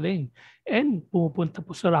fear of falling. And pumupunta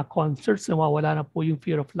po sa rock concerts, nawawala na po yung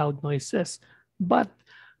fear of loud noises. But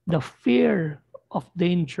the fear of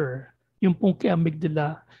danger, yung pong kay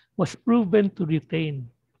amygdala, was proven to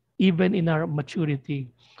retain even in our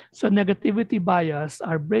maturity. So negativity bias,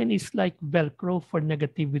 our brain is like Velcro for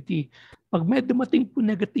negativity. Pag may dumating po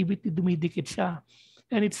negativity, dumidikit siya.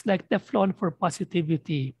 And it's like Teflon for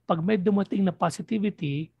positivity. Pag may dumating na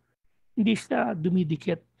positivity, hindi siya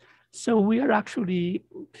dumidikit. So we are actually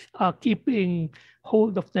keeping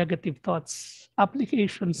hold of negative thoughts.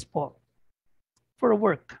 Applications po for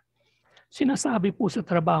work. Sinasabi po sa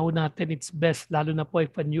trabaho natin, it's best, lalo na po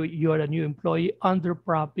if you're a new employee,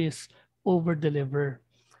 under-promise, over-deliver.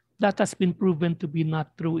 That has been proven to be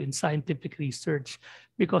not true in scientific research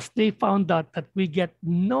because they found out that we get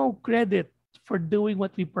no credit for doing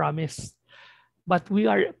what we promised, but we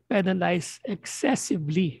are penalized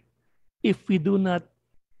excessively if we do not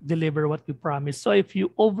deliver what we promise. So if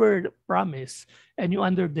you over-promise and you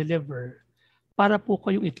under-deliver, para po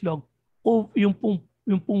kayong itlog, yung pong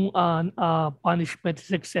punishment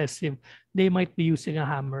is excessive, they might be using a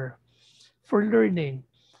hammer. For learning,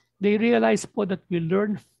 they realize po that we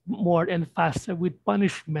learn more and faster with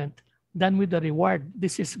punishment than with the reward.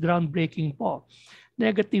 This is groundbreaking po.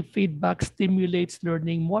 Negative feedback stimulates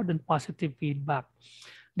learning more than positive feedback.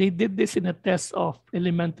 They did this in a test of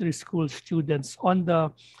elementary school students. On the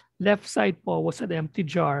left side po was an empty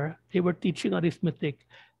jar. They were teaching arithmetic.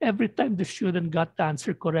 Every time the student got the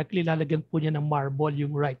answer correctly, lalagyan po niya ng marble yung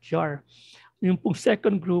right jar. Yung pong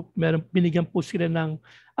second group, binigyan po sila ng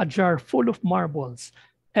a jar full of marbles.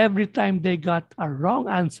 Every time they got a wrong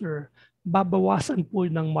answer, babawasan po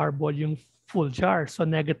ng marble yung full jar. So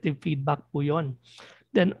negative feedback po yon.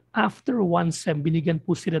 Then after one sem, binigyan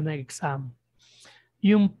po sila ng exam.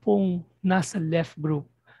 Yung pong nasa left group,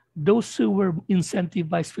 those who were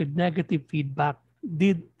incentivized with negative feedback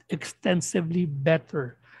did extensively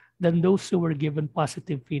better than those who were given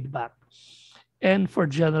positive feedback. And for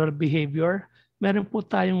general behavior, meron po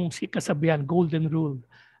tayong kasabihan, golden rule.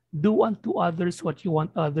 Do unto others what you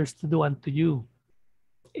want others to do unto you.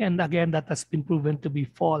 And again, that has been proven to be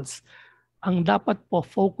false. Ang dapat po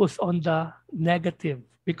focus on the negative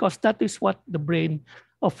because that is what the brain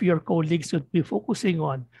of your colleagues should be focusing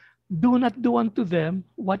on. Do not do unto them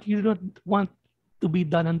what you don't want to be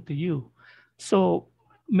done unto you. So,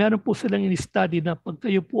 meron po silang in-study na pag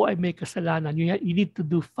kayo po ay may kasalanan, you need to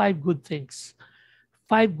do 5 good things.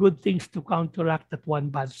 5 good things to counteract that one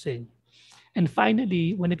bad thing. And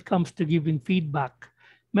finally, when it comes to giving feedback,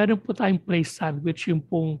 meron po tayong praise sandwich, yung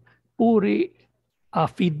pong puri,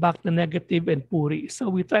 feedback na negative and puri. So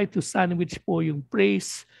we try to sandwich po yung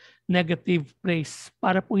praise, negative praise,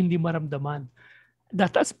 para po hindi maramdaman.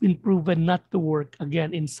 That has been proven not to work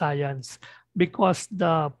again in science because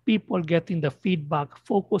the people getting the feedback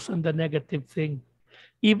focus on the negative thing.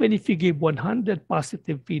 Even if you give 100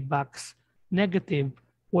 positive feedbacks, negative,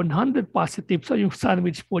 100 positive, so yung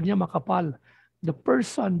sandwich po niya makapal. The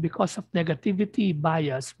person, because of negativity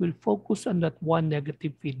bias, will focus on that one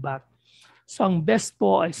negative feedback. So ang best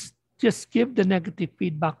po is just give the negative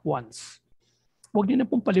feedback once. Huwag niyo na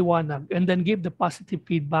pong paliwanag and then give the positive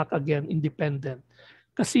feedback again, independent.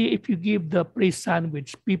 Kasi if you give the praise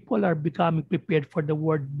sandwich, people are becoming prepared for the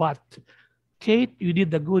word but. Kate, you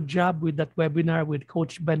did a good job with that webinar with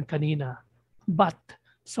Coach Ben kanina. But,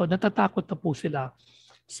 so natatakot na po sila.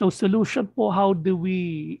 So solution po, how do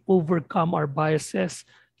we overcome our biases?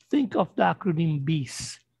 Think of the acronym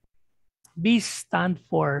BEAS. BEAS stand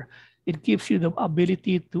for, it gives you the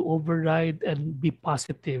ability to override and be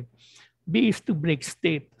positive. B is to break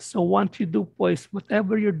state. So what you do po is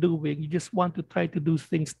whatever you're doing, you just want to try to do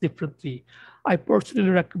things differently. I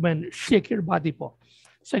personally recommend shake your body po.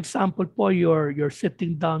 So example po, you're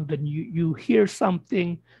sitting down, then you hear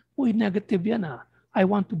something, uy, negative yan ah. I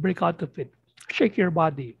want to break out of it. Shake your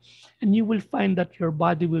body. And you will find that your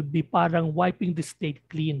body will be parang wiping the state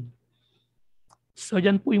clean. So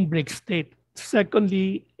yan po yung break state.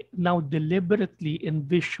 Secondly, now deliberately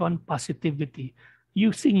envision positivity.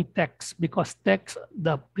 using text, because text,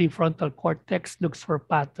 the prefrontal cortex looks for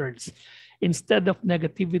patterns. Instead of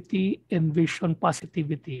negativity, envision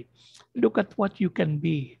positivity. Look at what you can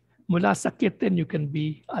be. Mula sa kitten, you can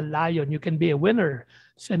be a lion, you can be a winner.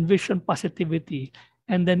 So envision positivity.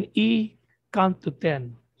 And then E, count to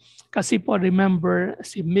 10. Kasi po, remember,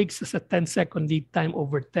 si Mix is a 10-second lead time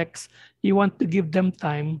over text. You want to give them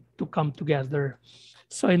time to come together.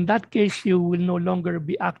 So in that case, you will no longer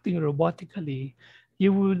be acting robotically.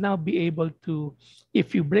 You will now be able to,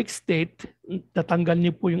 if you break state, tatanggal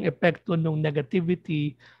niyo po yung epekto ng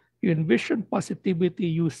negativity, you envision positivity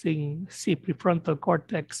using si prefrontal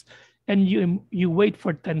cortex, and you wait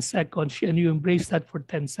for 10 seconds and you embrace that for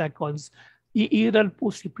 10 seconds, iiral po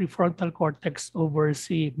si prefrontal cortex over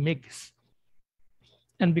si mix.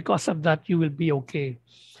 And because of that, you will be okay.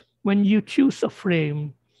 When you choose a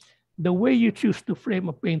frame, the way you choose to frame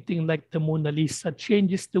a painting like the Mona Lisa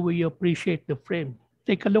changes the way you appreciate the frame.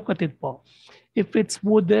 Take a look at it po. If it's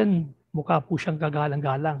wooden, mukha po siyang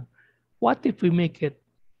kagalang-galang. What if we make it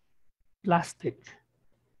plastic,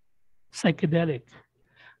 psychedelic?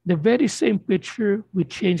 The very same picture will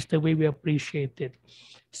change the way we appreciate it.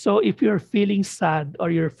 So if you're feeling sad or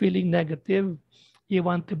you're feeling negative, you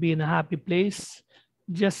want to be in a happy place,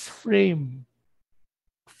 just frame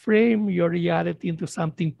your reality into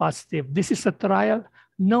something positive. This is a trial.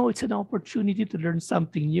 No, it's an opportunity to learn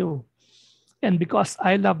something new. And because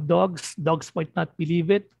I love dogs, dogs might not believe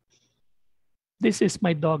it. This is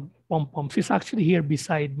my dog, Pom Pom. She's actually here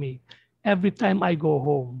beside me. Every time I go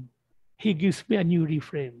home, he gives me a new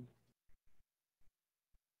reframe.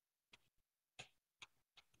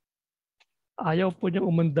 Ayaw po niyang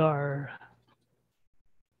umandar.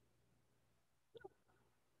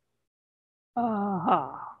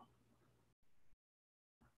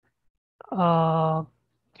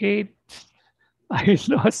 Kate, I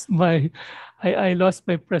lost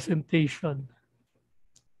my presentation.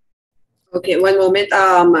 Okay, one moment.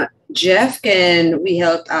 Jeff, can we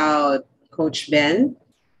help out Coach Ben?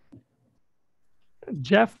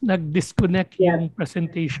 Jeff, nag-disconnect yung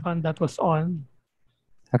presentation that was on.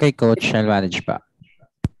 Okay, Coach, I'll manage pa.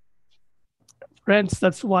 Friends,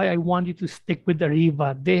 that's why I want you to stick with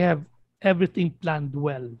Ariva. They have everything planned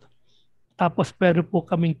well. Tapos pero po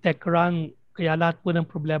kaming tech run, kaya lahat po ng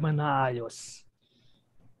problema naayos.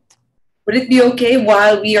 Would it be okay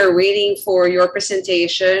while we are waiting for your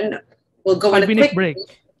presentation? We'll go on a quick break.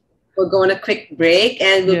 We'll go on a quick break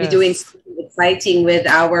and we'll be doing something exciting with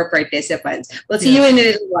our participants. We'll see you in a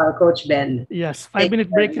little while, Coach Ben. Yes, 5-minute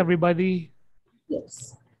break, everybody.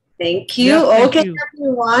 Yes. Thank you. Okay,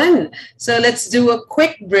 everyone. So let's do a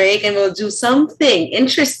quick break and we'll do something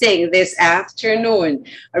interesting this afternoon.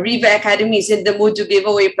 Ariva Academy is in the mood to give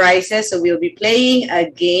away prizes, so we'll be playing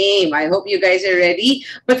a game. I hope you guys are ready.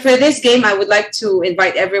 But for this game, I would like to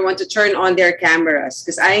invite everyone to turn on their cameras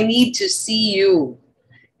because I need to see you.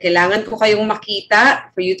 Kailangan ko kayong makita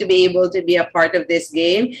for you to be able to be a part of this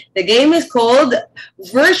game. The game is called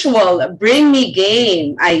Virtual Bring Me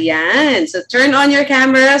Game. Ayan. So turn on your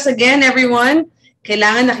cameras again, everyone.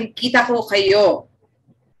 Kailangan nakikita ko kayo.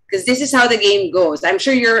 Because this is how the game goes. I'm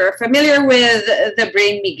sure you're familiar with the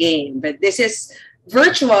Bring Me game, but this is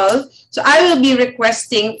virtual. So I will be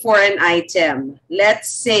requesting for an item. Let's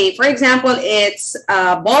say, for example, it's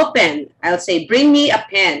a ball pen. I'll say, bring me a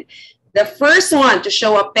pen. The first one to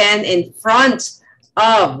show a pen in front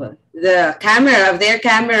of the camera, of their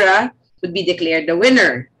camera, would be declared the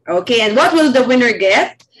winner. Okay, and what will the winner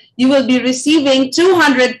get? You will be receiving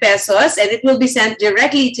 200 pesos and it will be sent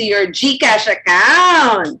directly to your GCash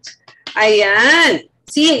account. Ayan.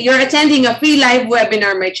 See, you're attending a free live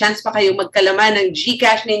webinar. May chance pa kayong magkalaman ng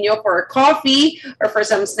GCash ninyo for coffee or for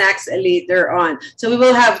some snacks later on. So we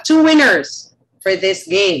will have 2 winners for this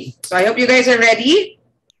game. So I hope you guys are ready.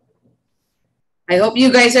 I hope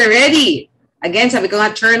you guys are ready. Again, sabi ko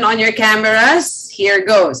nga, turn on your cameras. Here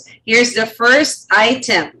goes. Here's the first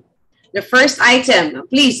item. The first item,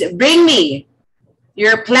 please bring me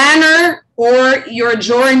your planner or your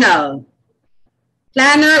journal.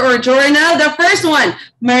 Planner or journal. The first one,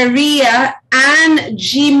 Maria Ann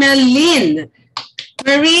Gimelin.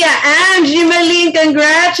 Maria Ann Gimelin,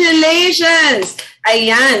 congratulations!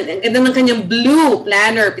 Ayan, ang ganda ng kanyang blue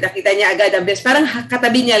planner. Pinakita niya agad ang best. Parang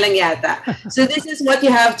katabi niya lang yata. So this is what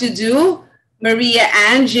you have to do. Maria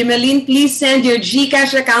Ann Gimelin, please send your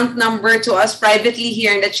GCash account number to us privately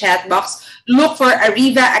here in the chat box. Look for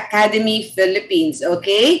Ariva Academy Philippines,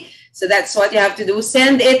 okay? So that's what you have to do.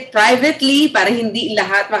 Send it privately para hindi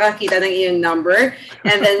lahat makakita ng iyong number.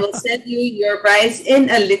 And then we'll send you your prize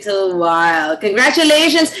in a little while.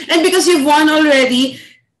 Congratulations! And because you've won already,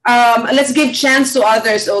 Let's give chance to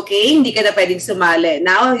others, okay? Hindi ka na pwedeng sumali.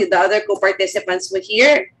 Now, the other co-participants who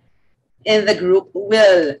here in the group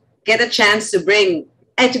will get a chance to bring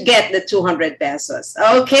and to get the 200 pesos.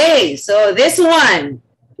 Okay, so this one.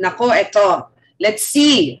 Nako, eto. Let's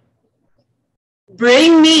see.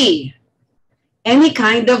 Bring me any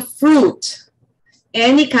kind of fruit.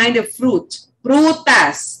 Any kind of fruit.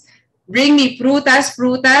 Prutas. Bring me prutas,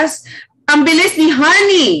 prutas. Ang bilis ni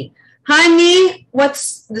Honey. Honey,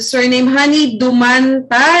 what's the surname? Honey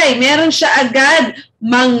Dumantay. Meron siya agad.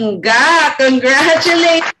 Mangga.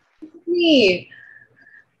 Congratulations.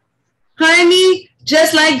 Honey,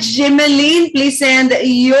 just like Jimeline, please send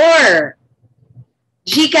your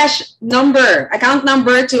GCash number, account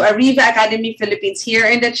number to Ariva Academy Philippines here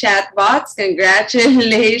in the chat box.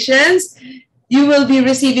 Congratulations. You will be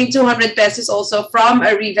receiving 200 pesos also from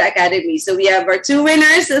Ariva Academy. So we have our two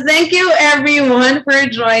winners. Thank you everyone for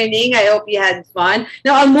joining. I hope you had fun.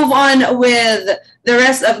 Now I'll move on with the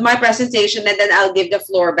rest of my presentation and then I'll give the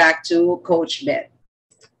floor back to Coach Ben.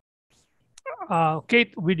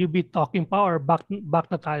 Kate, will you be talking pa or back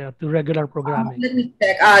na tayo to regular programming? Let me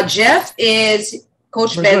check. Jeff, is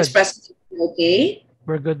Coach Ben's presentation okay?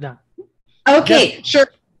 We're good now. Okay, Jeff, sure.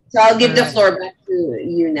 So I'll give the floor back to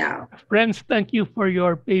you now. Friends, thank you for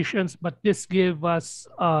your patience, but this gave us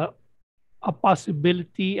a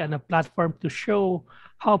possibility and a platform to show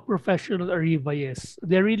how professional Ariva is.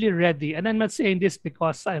 They're really ready. And I'm not saying this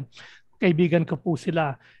because I'm kaibigan ko po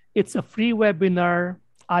sila. It's a free webinar.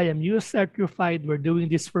 I am US certified. We're doing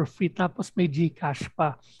this for free. Tapos may GCash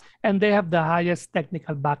pa. And they have the highest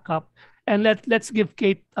technical backup. And let's give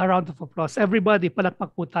Kate a round of applause. Everybody,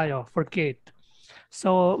 palakpak po tayo for Kate.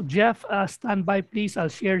 So Jeff, stand by please. I'll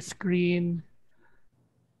share screen.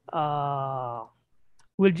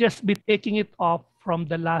 We'll just be taking it off from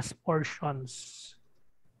the last portions.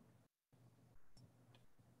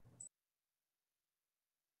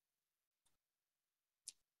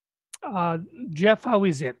 Jeff, how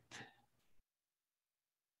is it?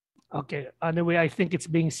 Okay, anyway, I think it's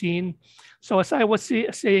being seen. So as I was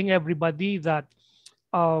saying, everybody, that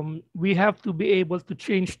we have to be able to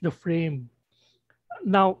change the frame.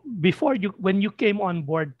 Now, when you came on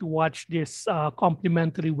board to watch this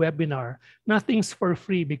complimentary webinar, nothing's for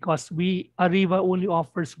free because Ariva only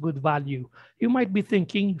offers good value. You might be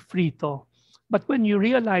thinking free to, but when you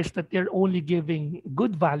realize that they're only giving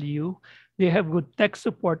good value, they have good tech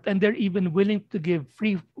support, and they're even willing to give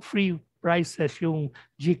free prices, yung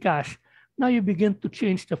GCash. Now you begin to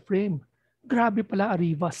change the frame. Grabe pala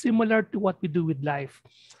Ariva, similar to what we do with life.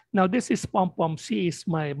 Now this is Pom Pom. She is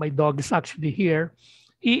my dog is actually here.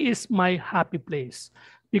 He is my happy place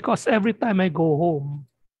because every time I go home,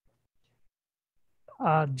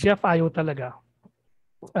 Jeff ayaw talaga.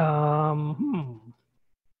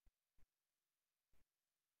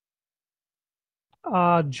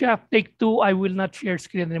 Jeff, take two. I will not share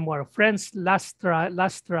screen anymore. Friends, last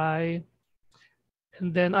try.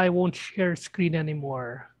 And then I won't share screen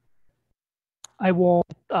anymore. I won't.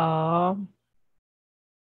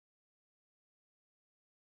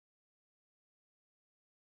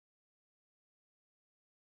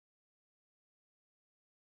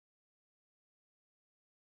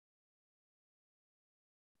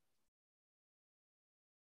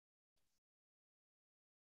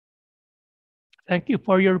 Thank you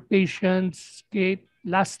for your patience, Kate.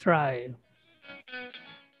 Last try.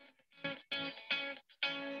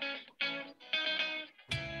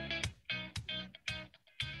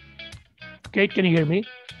 Kate, can you hear me?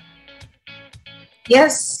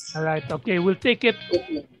 Yes. All right. Okay, we'll take it.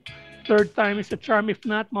 Third time is a charm. If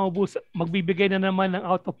not, magbibigay na naman ng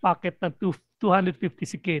out-of-pocket na 250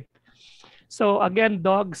 si Kate. So again,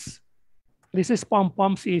 dogs, this is Pom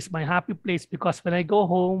Pom. She is my happy place because when I go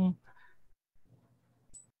home,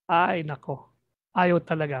 ay nako, ayaw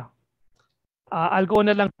talaga. I'll go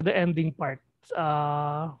na lang to the ending part.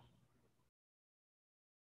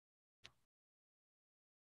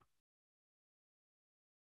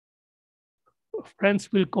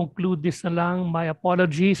 Friends, will conclude this na lang. My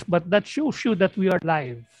apologies, but that shows you that we are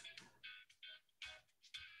live.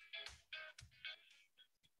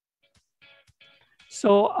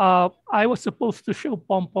 So I was supposed to show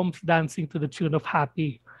Pom Poms dancing to the tune of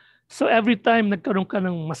Happy. So every time nagkaroon ka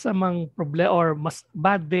ng masamang problem or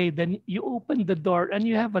bad day, then you open the door and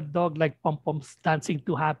you have a dog like Pom Poms dancing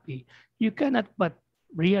to Happy. You cannot but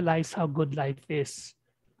realize how good life is.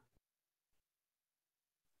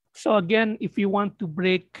 So again, if you want to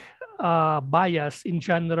break bias in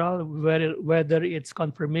general, whether it's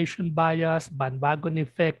confirmation bias, bandwagon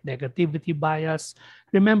effect, negativity bias,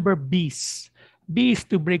 remember bees. B is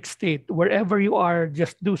to break state. Wherever you are,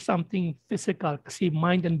 just do something physical kasi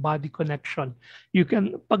mind and body connection. You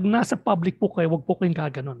can, pag nasa public po kayo, wag po kayong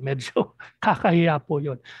gaganon. Medyo kakahiya po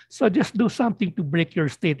yun. So just do something to break your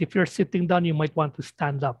state. If you're sitting down, you might want to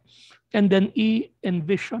stand up. And then E,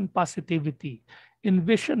 envision positivity.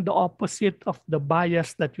 Envision the opposite of the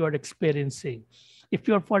bias that you are experiencing. If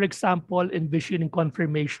you're, for example, envisioning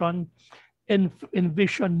confirmation,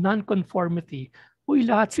 envision non-conformity. Uy,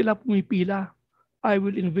 lahat sila pumipila. I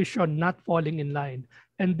will envision not falling in line.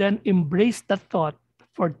 And then embrace that thought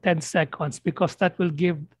for 10 seconds because that will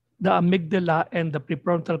give the amygdala and the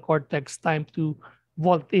prefrontal cortex time to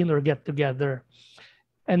vault in or get together.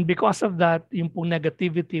 And because of that, yung pong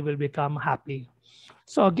negativity will become happy.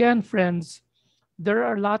 So again, friends, there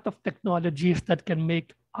are a lot of technologies that can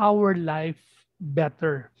make our life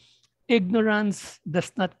better. Ignorance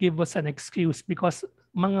does not give us an excuse because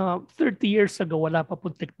mga 30 years ago, wala pa po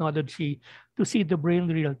technology to see the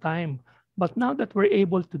brain real time. But now that we're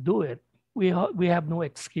able to do it, we have no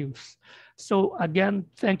excuse. So again,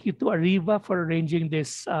 thank you to Ariva for arranging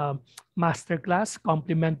this masterclass,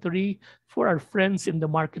 complimentary for our friends in the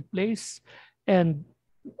marketplace. And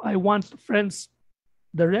I want friends,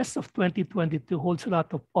 the rest of 2022 holds a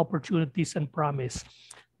lot of opportunities and promise.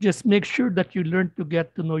 Just make sure that you learn to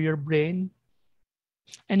get to know your brain,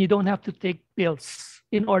 and you don't have to take pills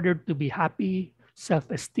in order to be happy,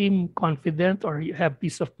 self-esteem, confident, or you have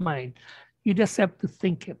peace of mind. You just have to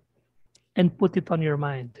think it and put it on your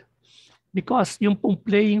mind. Because yung pong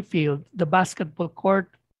playing field, the basketball court,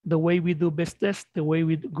 the way we do business, the way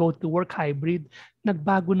we go to work hybrid,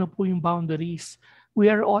 nagbago na po yung boundaries. We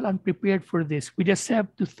are all unprepared for this. We just have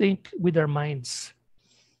to think with our minds.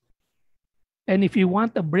 And if you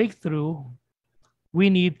want a breakthrough, we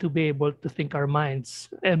need to be able to think our minds.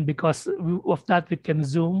 And because of that, we can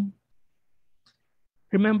zoom.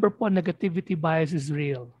 Remember po, negativity bias is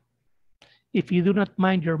real. If you do not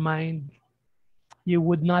mind your mind, you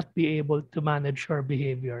would not be able to manage your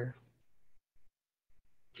behavior.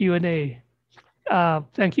 Q&A.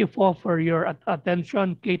 Thank you for your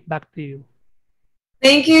attention. Kate, back to you.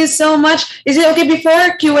 Thank you so much. Is it okay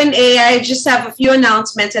before Q&A? I just have a few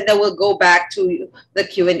announcements and then we'll go back to the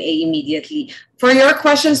Q&A immediately. For your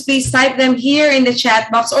questions, please type them here in the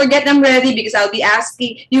chat box or get them ready because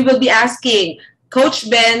you will be asking Coach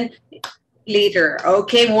Ben later.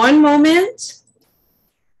 Okay, one moment.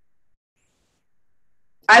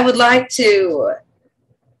 I would like to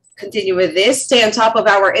continue with this. Stay on top of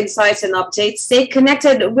our insights and updates. Stay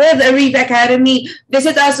connected with Ariva Academy.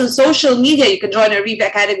 Visit us on social media. You can join Ariva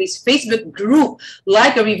Academy's Facebook group,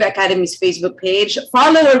 like Ariva Academy's Facebook page,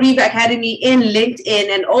 follow Ariva Academy in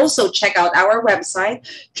LinkedIn, and also check out our website,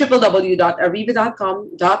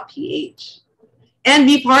 www.ariva.com.ph. And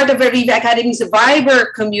be part of Ariva Academy's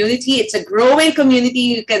Viber community. It's a growing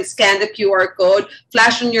community. You can scan the QR code,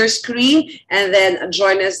 flash on your screen, and then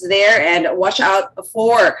join us there and watch out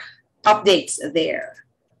for updates there.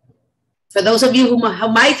 For those of you who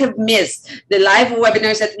might have missed the live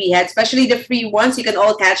webinars that we had, especially the free ones, you can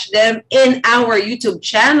all catch them in our YouTube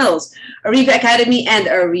channels, Ariva Academy and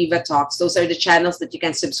Ariva Talks. Those are the channels that you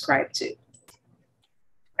can subscribe to.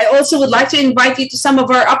 I also would like to invite you to some of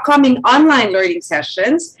our upcoming online learning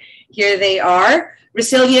sessions. Here they are.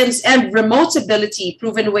 Resilience and Remote Ability,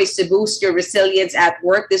 Proven Ways to Boost Your Resilience at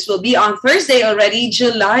Work. This will be on Thursday already,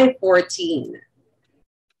 July 14.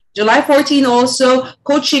 July 14 also,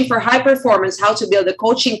 Coaching for High Performance, How to Build a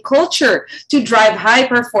Coaching Culture to Drive High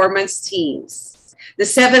Performance Teams. The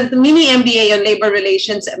 7th Mini MBA on Labor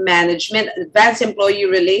Relations Management, Advanced Employee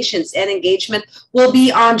Relations and Engagement will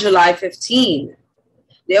be on July 15.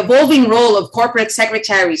 The evolving role of corporate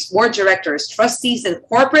secretaries, board directors, trustees, and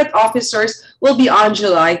corporate officers will be on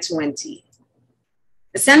July 20.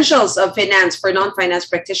 Essentials of Finance for Non-Finance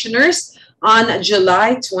Practitioners on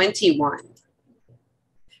July 21.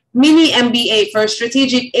 Mini MBA for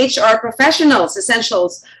Strategic HR Professionals,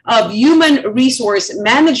 Essentials of Human Resource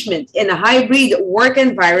Management in a Hybrid Work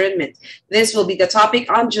Environment. This will be the topic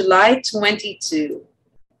on July 22.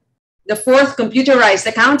 The 4th Computerized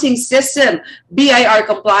Accounting System, BIR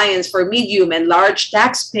Compliance for Medium and Large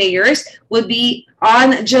Taxpayers will be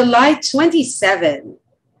on July 27.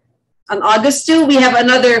 On August 2, we have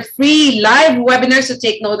another free live webinar, so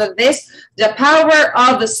take note of this. The Power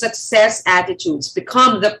of the Success Attitudes.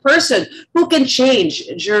 Become the person who can change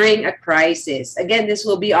during a crisis. Again, this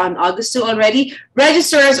will be on August 2 already.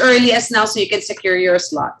 Register as early as now so you can secure your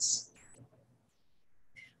slots.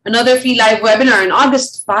 Another free live webinar on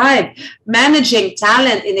August 5, Managing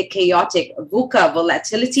Talent in a Chaotic VUCA,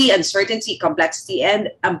 Volatility, Uncertainty, Complexity, and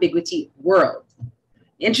Ambiguity World.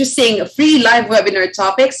 interesting free live webinar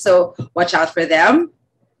topics, so watch out for them.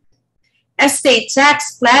 Estate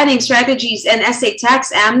tax planning strategies and estate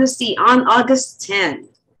tax amnesty on August 10.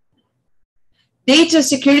 Data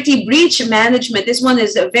security breach management. This one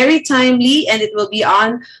is very timely and it will be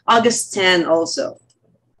on August 10 also.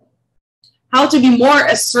 How to be more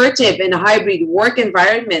assertive in a hybrid work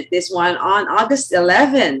environment. This one on August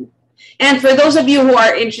 11. And for those of you who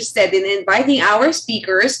are interested in inviting our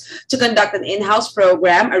speakers to conduct an in-house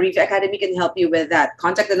program, Ariva Academy can help you with that.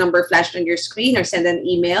 Contact the number flashed on your screen or send an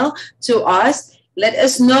email to us. Let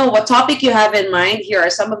us know what topic you have in mind. Here are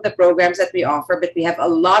some of the programs that we offer, but we have a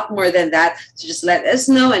lot more than that. So just let us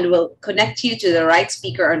know and we'll connect you to the right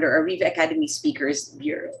speaker under Ariva Academy Speakers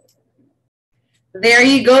Bureau. There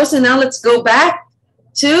you go. So now let's go back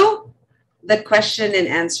to the question and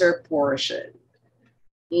answer portion.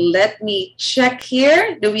 Let me check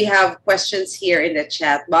here. Do we have questions here in the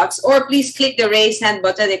chat box? Or please click the raise hand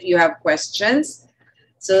button if you have questions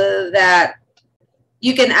so that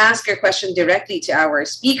you can ask your question directly to our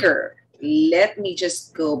speaker. Let me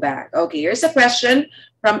just go back. Okay, here's a question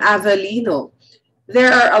from Avelino.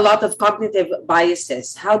 There are a lot of cognitive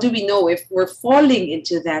biases. How do we know if we're falling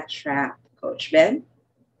into that trap, Coach Ben?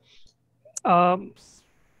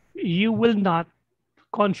 You will not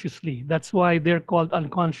consciously. That's why they're called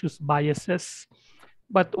unconscious biases.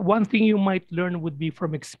 But one thing you might learn would be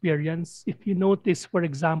from experience. If you notice, for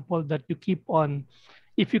example, that you keep on,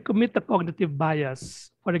 if you commit a cognitive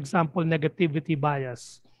bias, for example, negativity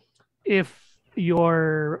bias, if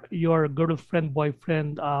your girlfriend,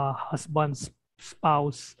 boyfriend, husband,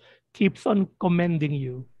 spouse keeps on commending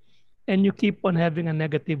you, and you keep on having a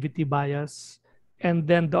negativity bias, and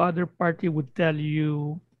then the other party would tell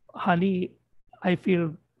you, honey, I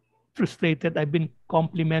feel frustrated. I've been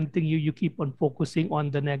complimenting you. You keep on focusing on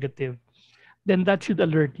the negative. Then that should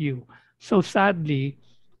alert you. So sadly,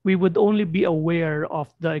 we would only be aware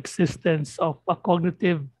of the existence of a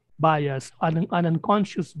cognitive bias, an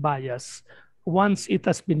unconscious bias, once it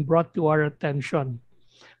has been brought to our attention.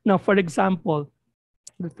 Now, for example,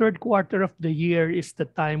 the third quarter of the year is the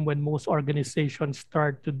time when most organizations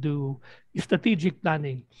start to do strategic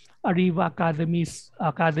planning. Ariva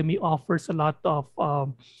Academy offers a lot of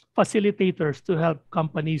facilitators to help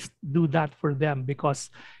companies do that for them,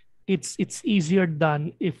 because it's easier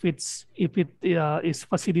done if it is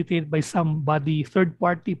facilitated by somebody third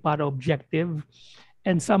party para objective,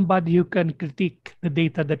 and somebody who can critique the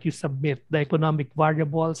data that you submit, the economic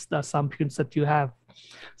variables, the assumptions that you have.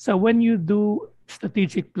 So when you do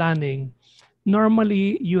strategic planning,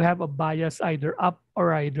 normally you have a bias either up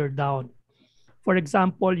or either down. For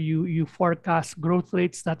example, you forecast growth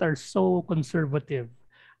rates that are so conservative.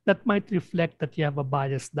 That might reflect that you have a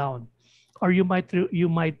bias down. Or you might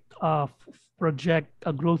project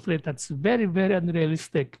a growth rate that's very, very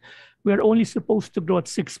unrealistic. We're only supposed to grow at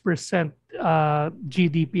 6%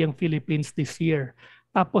 GDP in Philippines this year.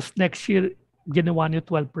 Tapos next year, ginawa niyo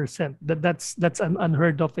 12%. That's an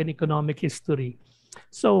unheard of in economic history.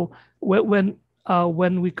 So when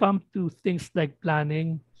we come to things like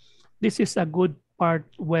planning, this is a good part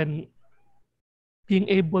when being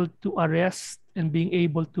able to arrest and being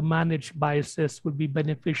able to manage biases would be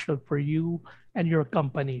beneficial for you and your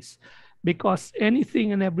companies. Because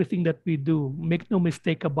anything and everything that we do, make no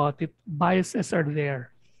mistake about it, biases are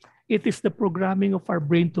there. It is the programming of our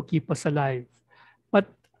brain to keep us alive. But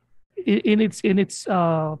in its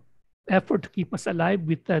effort to keep us alive,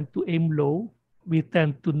 we tend to aim low. We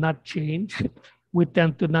tend to not change. We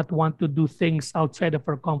tend to not want to do things outside of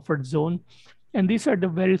our comfort zone. And these are the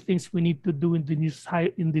very things we need to do in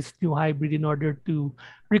this new hybrid in order to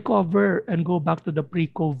recover and go back to the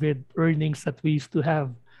pre-COVID earnings that we used to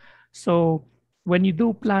have. So when you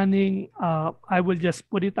do planning, I will just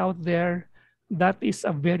put it out there. That is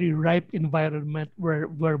a very ripe environment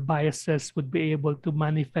where biases would be able to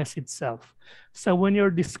manifest itself. So when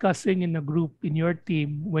you're discussing in a group, in your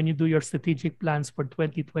team, when you do your strategic plans for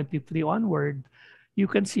 2023 onward, you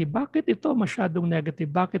can see, bakit ito masyadong negative?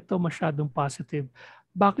 Bakit ito masyadong positive?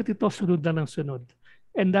 Bakit ito sunod na ng sunod?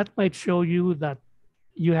 And that might show you that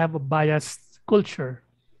you have a biased culture.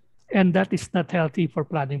 And that is not healthy for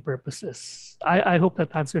planning purposes. I hope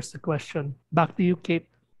that answers the question. Back to you, Kate.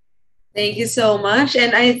 Thank you so much.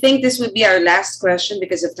 And I think this would be our last question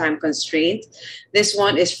because of time constraint. This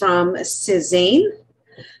one is from Cezanne.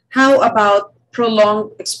 How about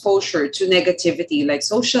prolonged exposure to negativity, like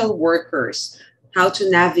social workers? How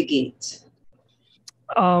to navigate?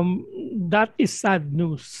 That is sad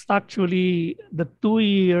news. Actually, the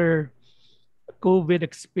 2-year COVID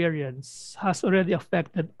experience has already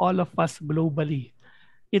affected all of us globally.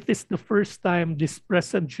 It is the first time this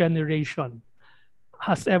present generation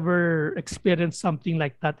has ever experienced something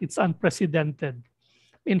like that. It's unprecedented.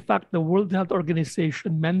 In fact, the World Health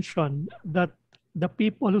Organization mentioned that the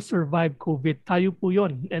people who survived COVID, tayo po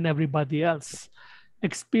yun and everybody else,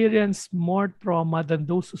 experienced more trauma than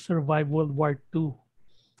those who survived World War II.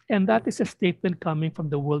 And that is a statement coming from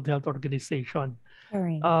the World Health Organization.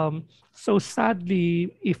 So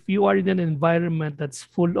sadly, if you are in an environment that's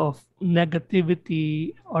full of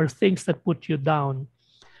negativity or things that put you down,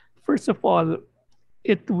 first of all,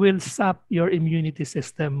 it will sap your immunity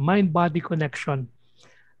system, mind-body connection.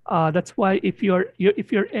 That's why if you're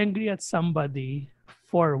angry at somebody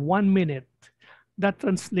for 1 minute, that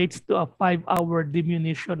translates to a 5-hour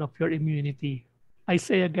diminution of your immunity. I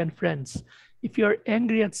say again, friends, if you're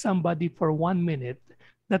angry at somebody for 1 minute,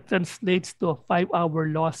 that translates to a 5-hour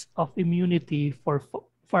loss of immunity for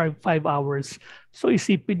 5 hours. So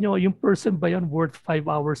isipin nyo, yung person ba yan worth 5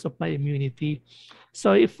 hours of my immunity?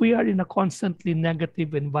 So if we are in a constantly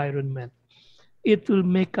negative environment, it will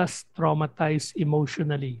make us traumatized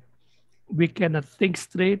emotionally. We cannot think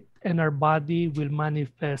straight and our body will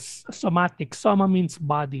manifest somatic. Soma means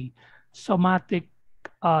body. Somatic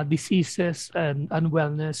diseases and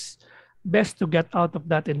unwellness. Best to get out of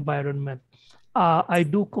that environment. I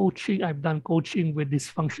do coaching. I've done coaching with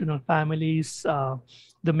dysfunctional families,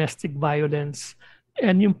 domestic violence,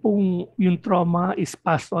 and yung trauma is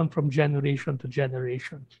passed on from generation to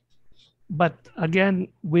generation. But again,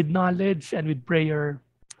 with knowledge and with prayer,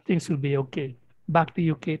 things will be okay. Back to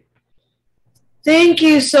you, Kate. Thank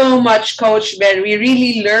you so much, Coach Ben. We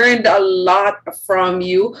really learned a lot from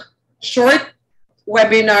you. Short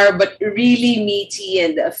webinar, but really meaty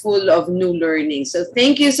and full of new learning. So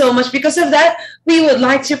thank you so much. Because of that, we would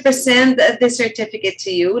like to present the certificate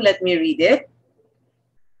to you. Let me read it.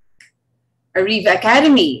 Ariva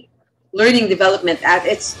Academy, Learning Development at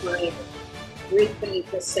its prime, gratefully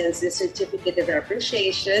presents the certificate of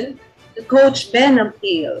appreciation to Coach Ben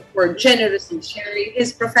Ampil for generously sharing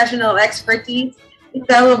his professional expertise,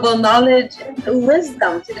 invaluable knowledge, and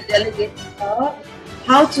wisdom to the delegates of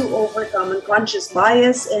how to overcome unconscious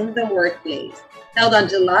bias in the workplace. Held on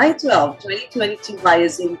July 12, 2022 via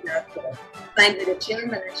Zoom platform. Signed by the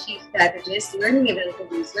Chairman and Chief Strategist, Learning and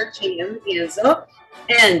Development Research, J.M. Dienzo,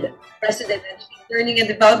 and President and Chief Learning and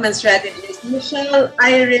Development Strategist, Michelle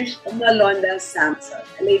Irish Malonda Sampson.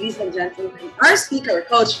 Ladies and gentlemen, our speaker,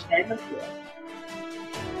 Coach Ben Ampil.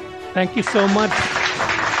 Thank you so much.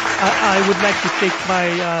 I would like to take my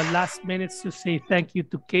last minutes to say thank you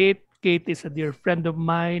to Kate. Kate is a dear friend of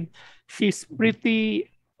mine. She's pretty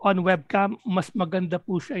on webcam. Mas maganda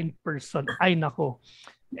po siya in person. Ay nako.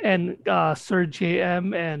 And Sir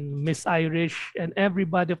JM and Miss Irish and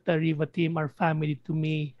everybody of the Ariva team are family to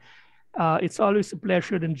me. It's always a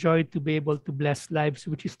pleasure and joy to be able to bless lives,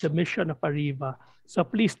 which is the mission of Ariva. So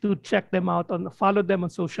please do check them out, follow them on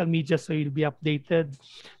social media so you'll be updated.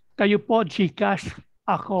 Kayo po, GCash,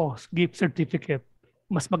 ako, gift certificate.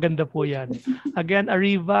 Mas maganda po yan. Again,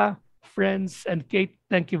 Ariva, friends, and Kate,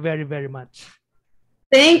 thank you very, very much.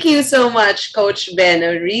 Thank you so much, Coach Ben.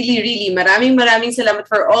 Really, maraming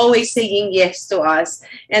salamat for always saying yes to us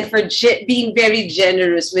and for being very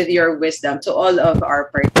generous with your wisdom to all of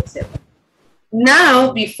our participants.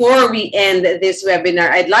 Now, before we end this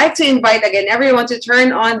webinar, I'd like to invite again everyone to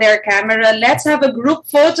turn on their camera. Let's have a group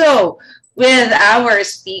photo with our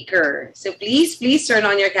speaker. So please turn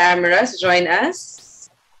on your cameras. Join us.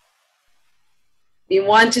 We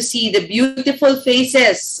want to see the beautiful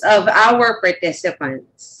faces of our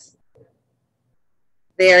participants.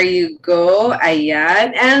 There you go.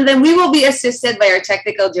 Ayan. And then we will be assisted by our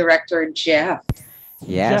technical director, Jeff.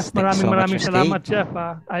 Yes, Jeff, maraming salamat, Jeff.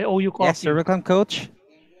 I owe you coffee. Yes, you're welcome, Coach.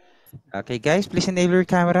 Okay, guys, please enable your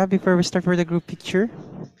camera before we start for the group picture.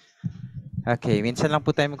 Okay, minsan lang po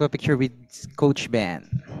tayo mag-picture with Coach Ben.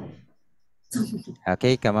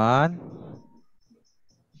 Okay, come on.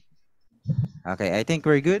 Okay, I think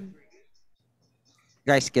we're good.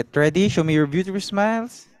 Guys, get ready. Show me your beautiful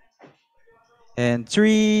smiles. And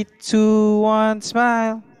 3, 2, 1,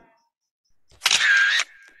 smile.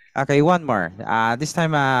 Okay, one more. This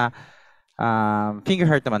time, finger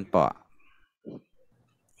heart naman po.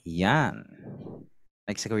 Yan.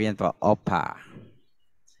 Like sa Korean po, Oppa.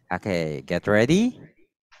 Okay, get ready.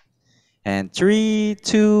 And 3,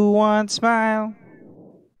 2, 1, smile.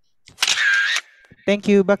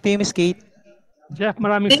 Thank you. Back to you, Miss Kate. Jeff,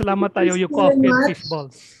 maraming salamat. Tayo yung coffee and fish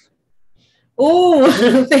balls. Oh,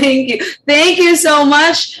 thank you. Thank you so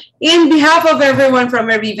much. In behalf of everyone from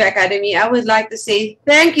Ariva Academy, I would like to say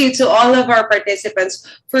thank you to all of our participants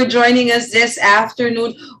for joining us this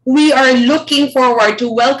afternoon. We are looking forward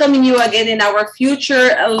to welcoming you again in our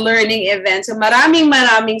future learning events. So maraming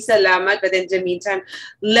salamat. But in the meantime,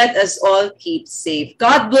 let us all keep safe.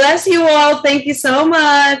 God bless you all. Thank you so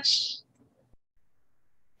much.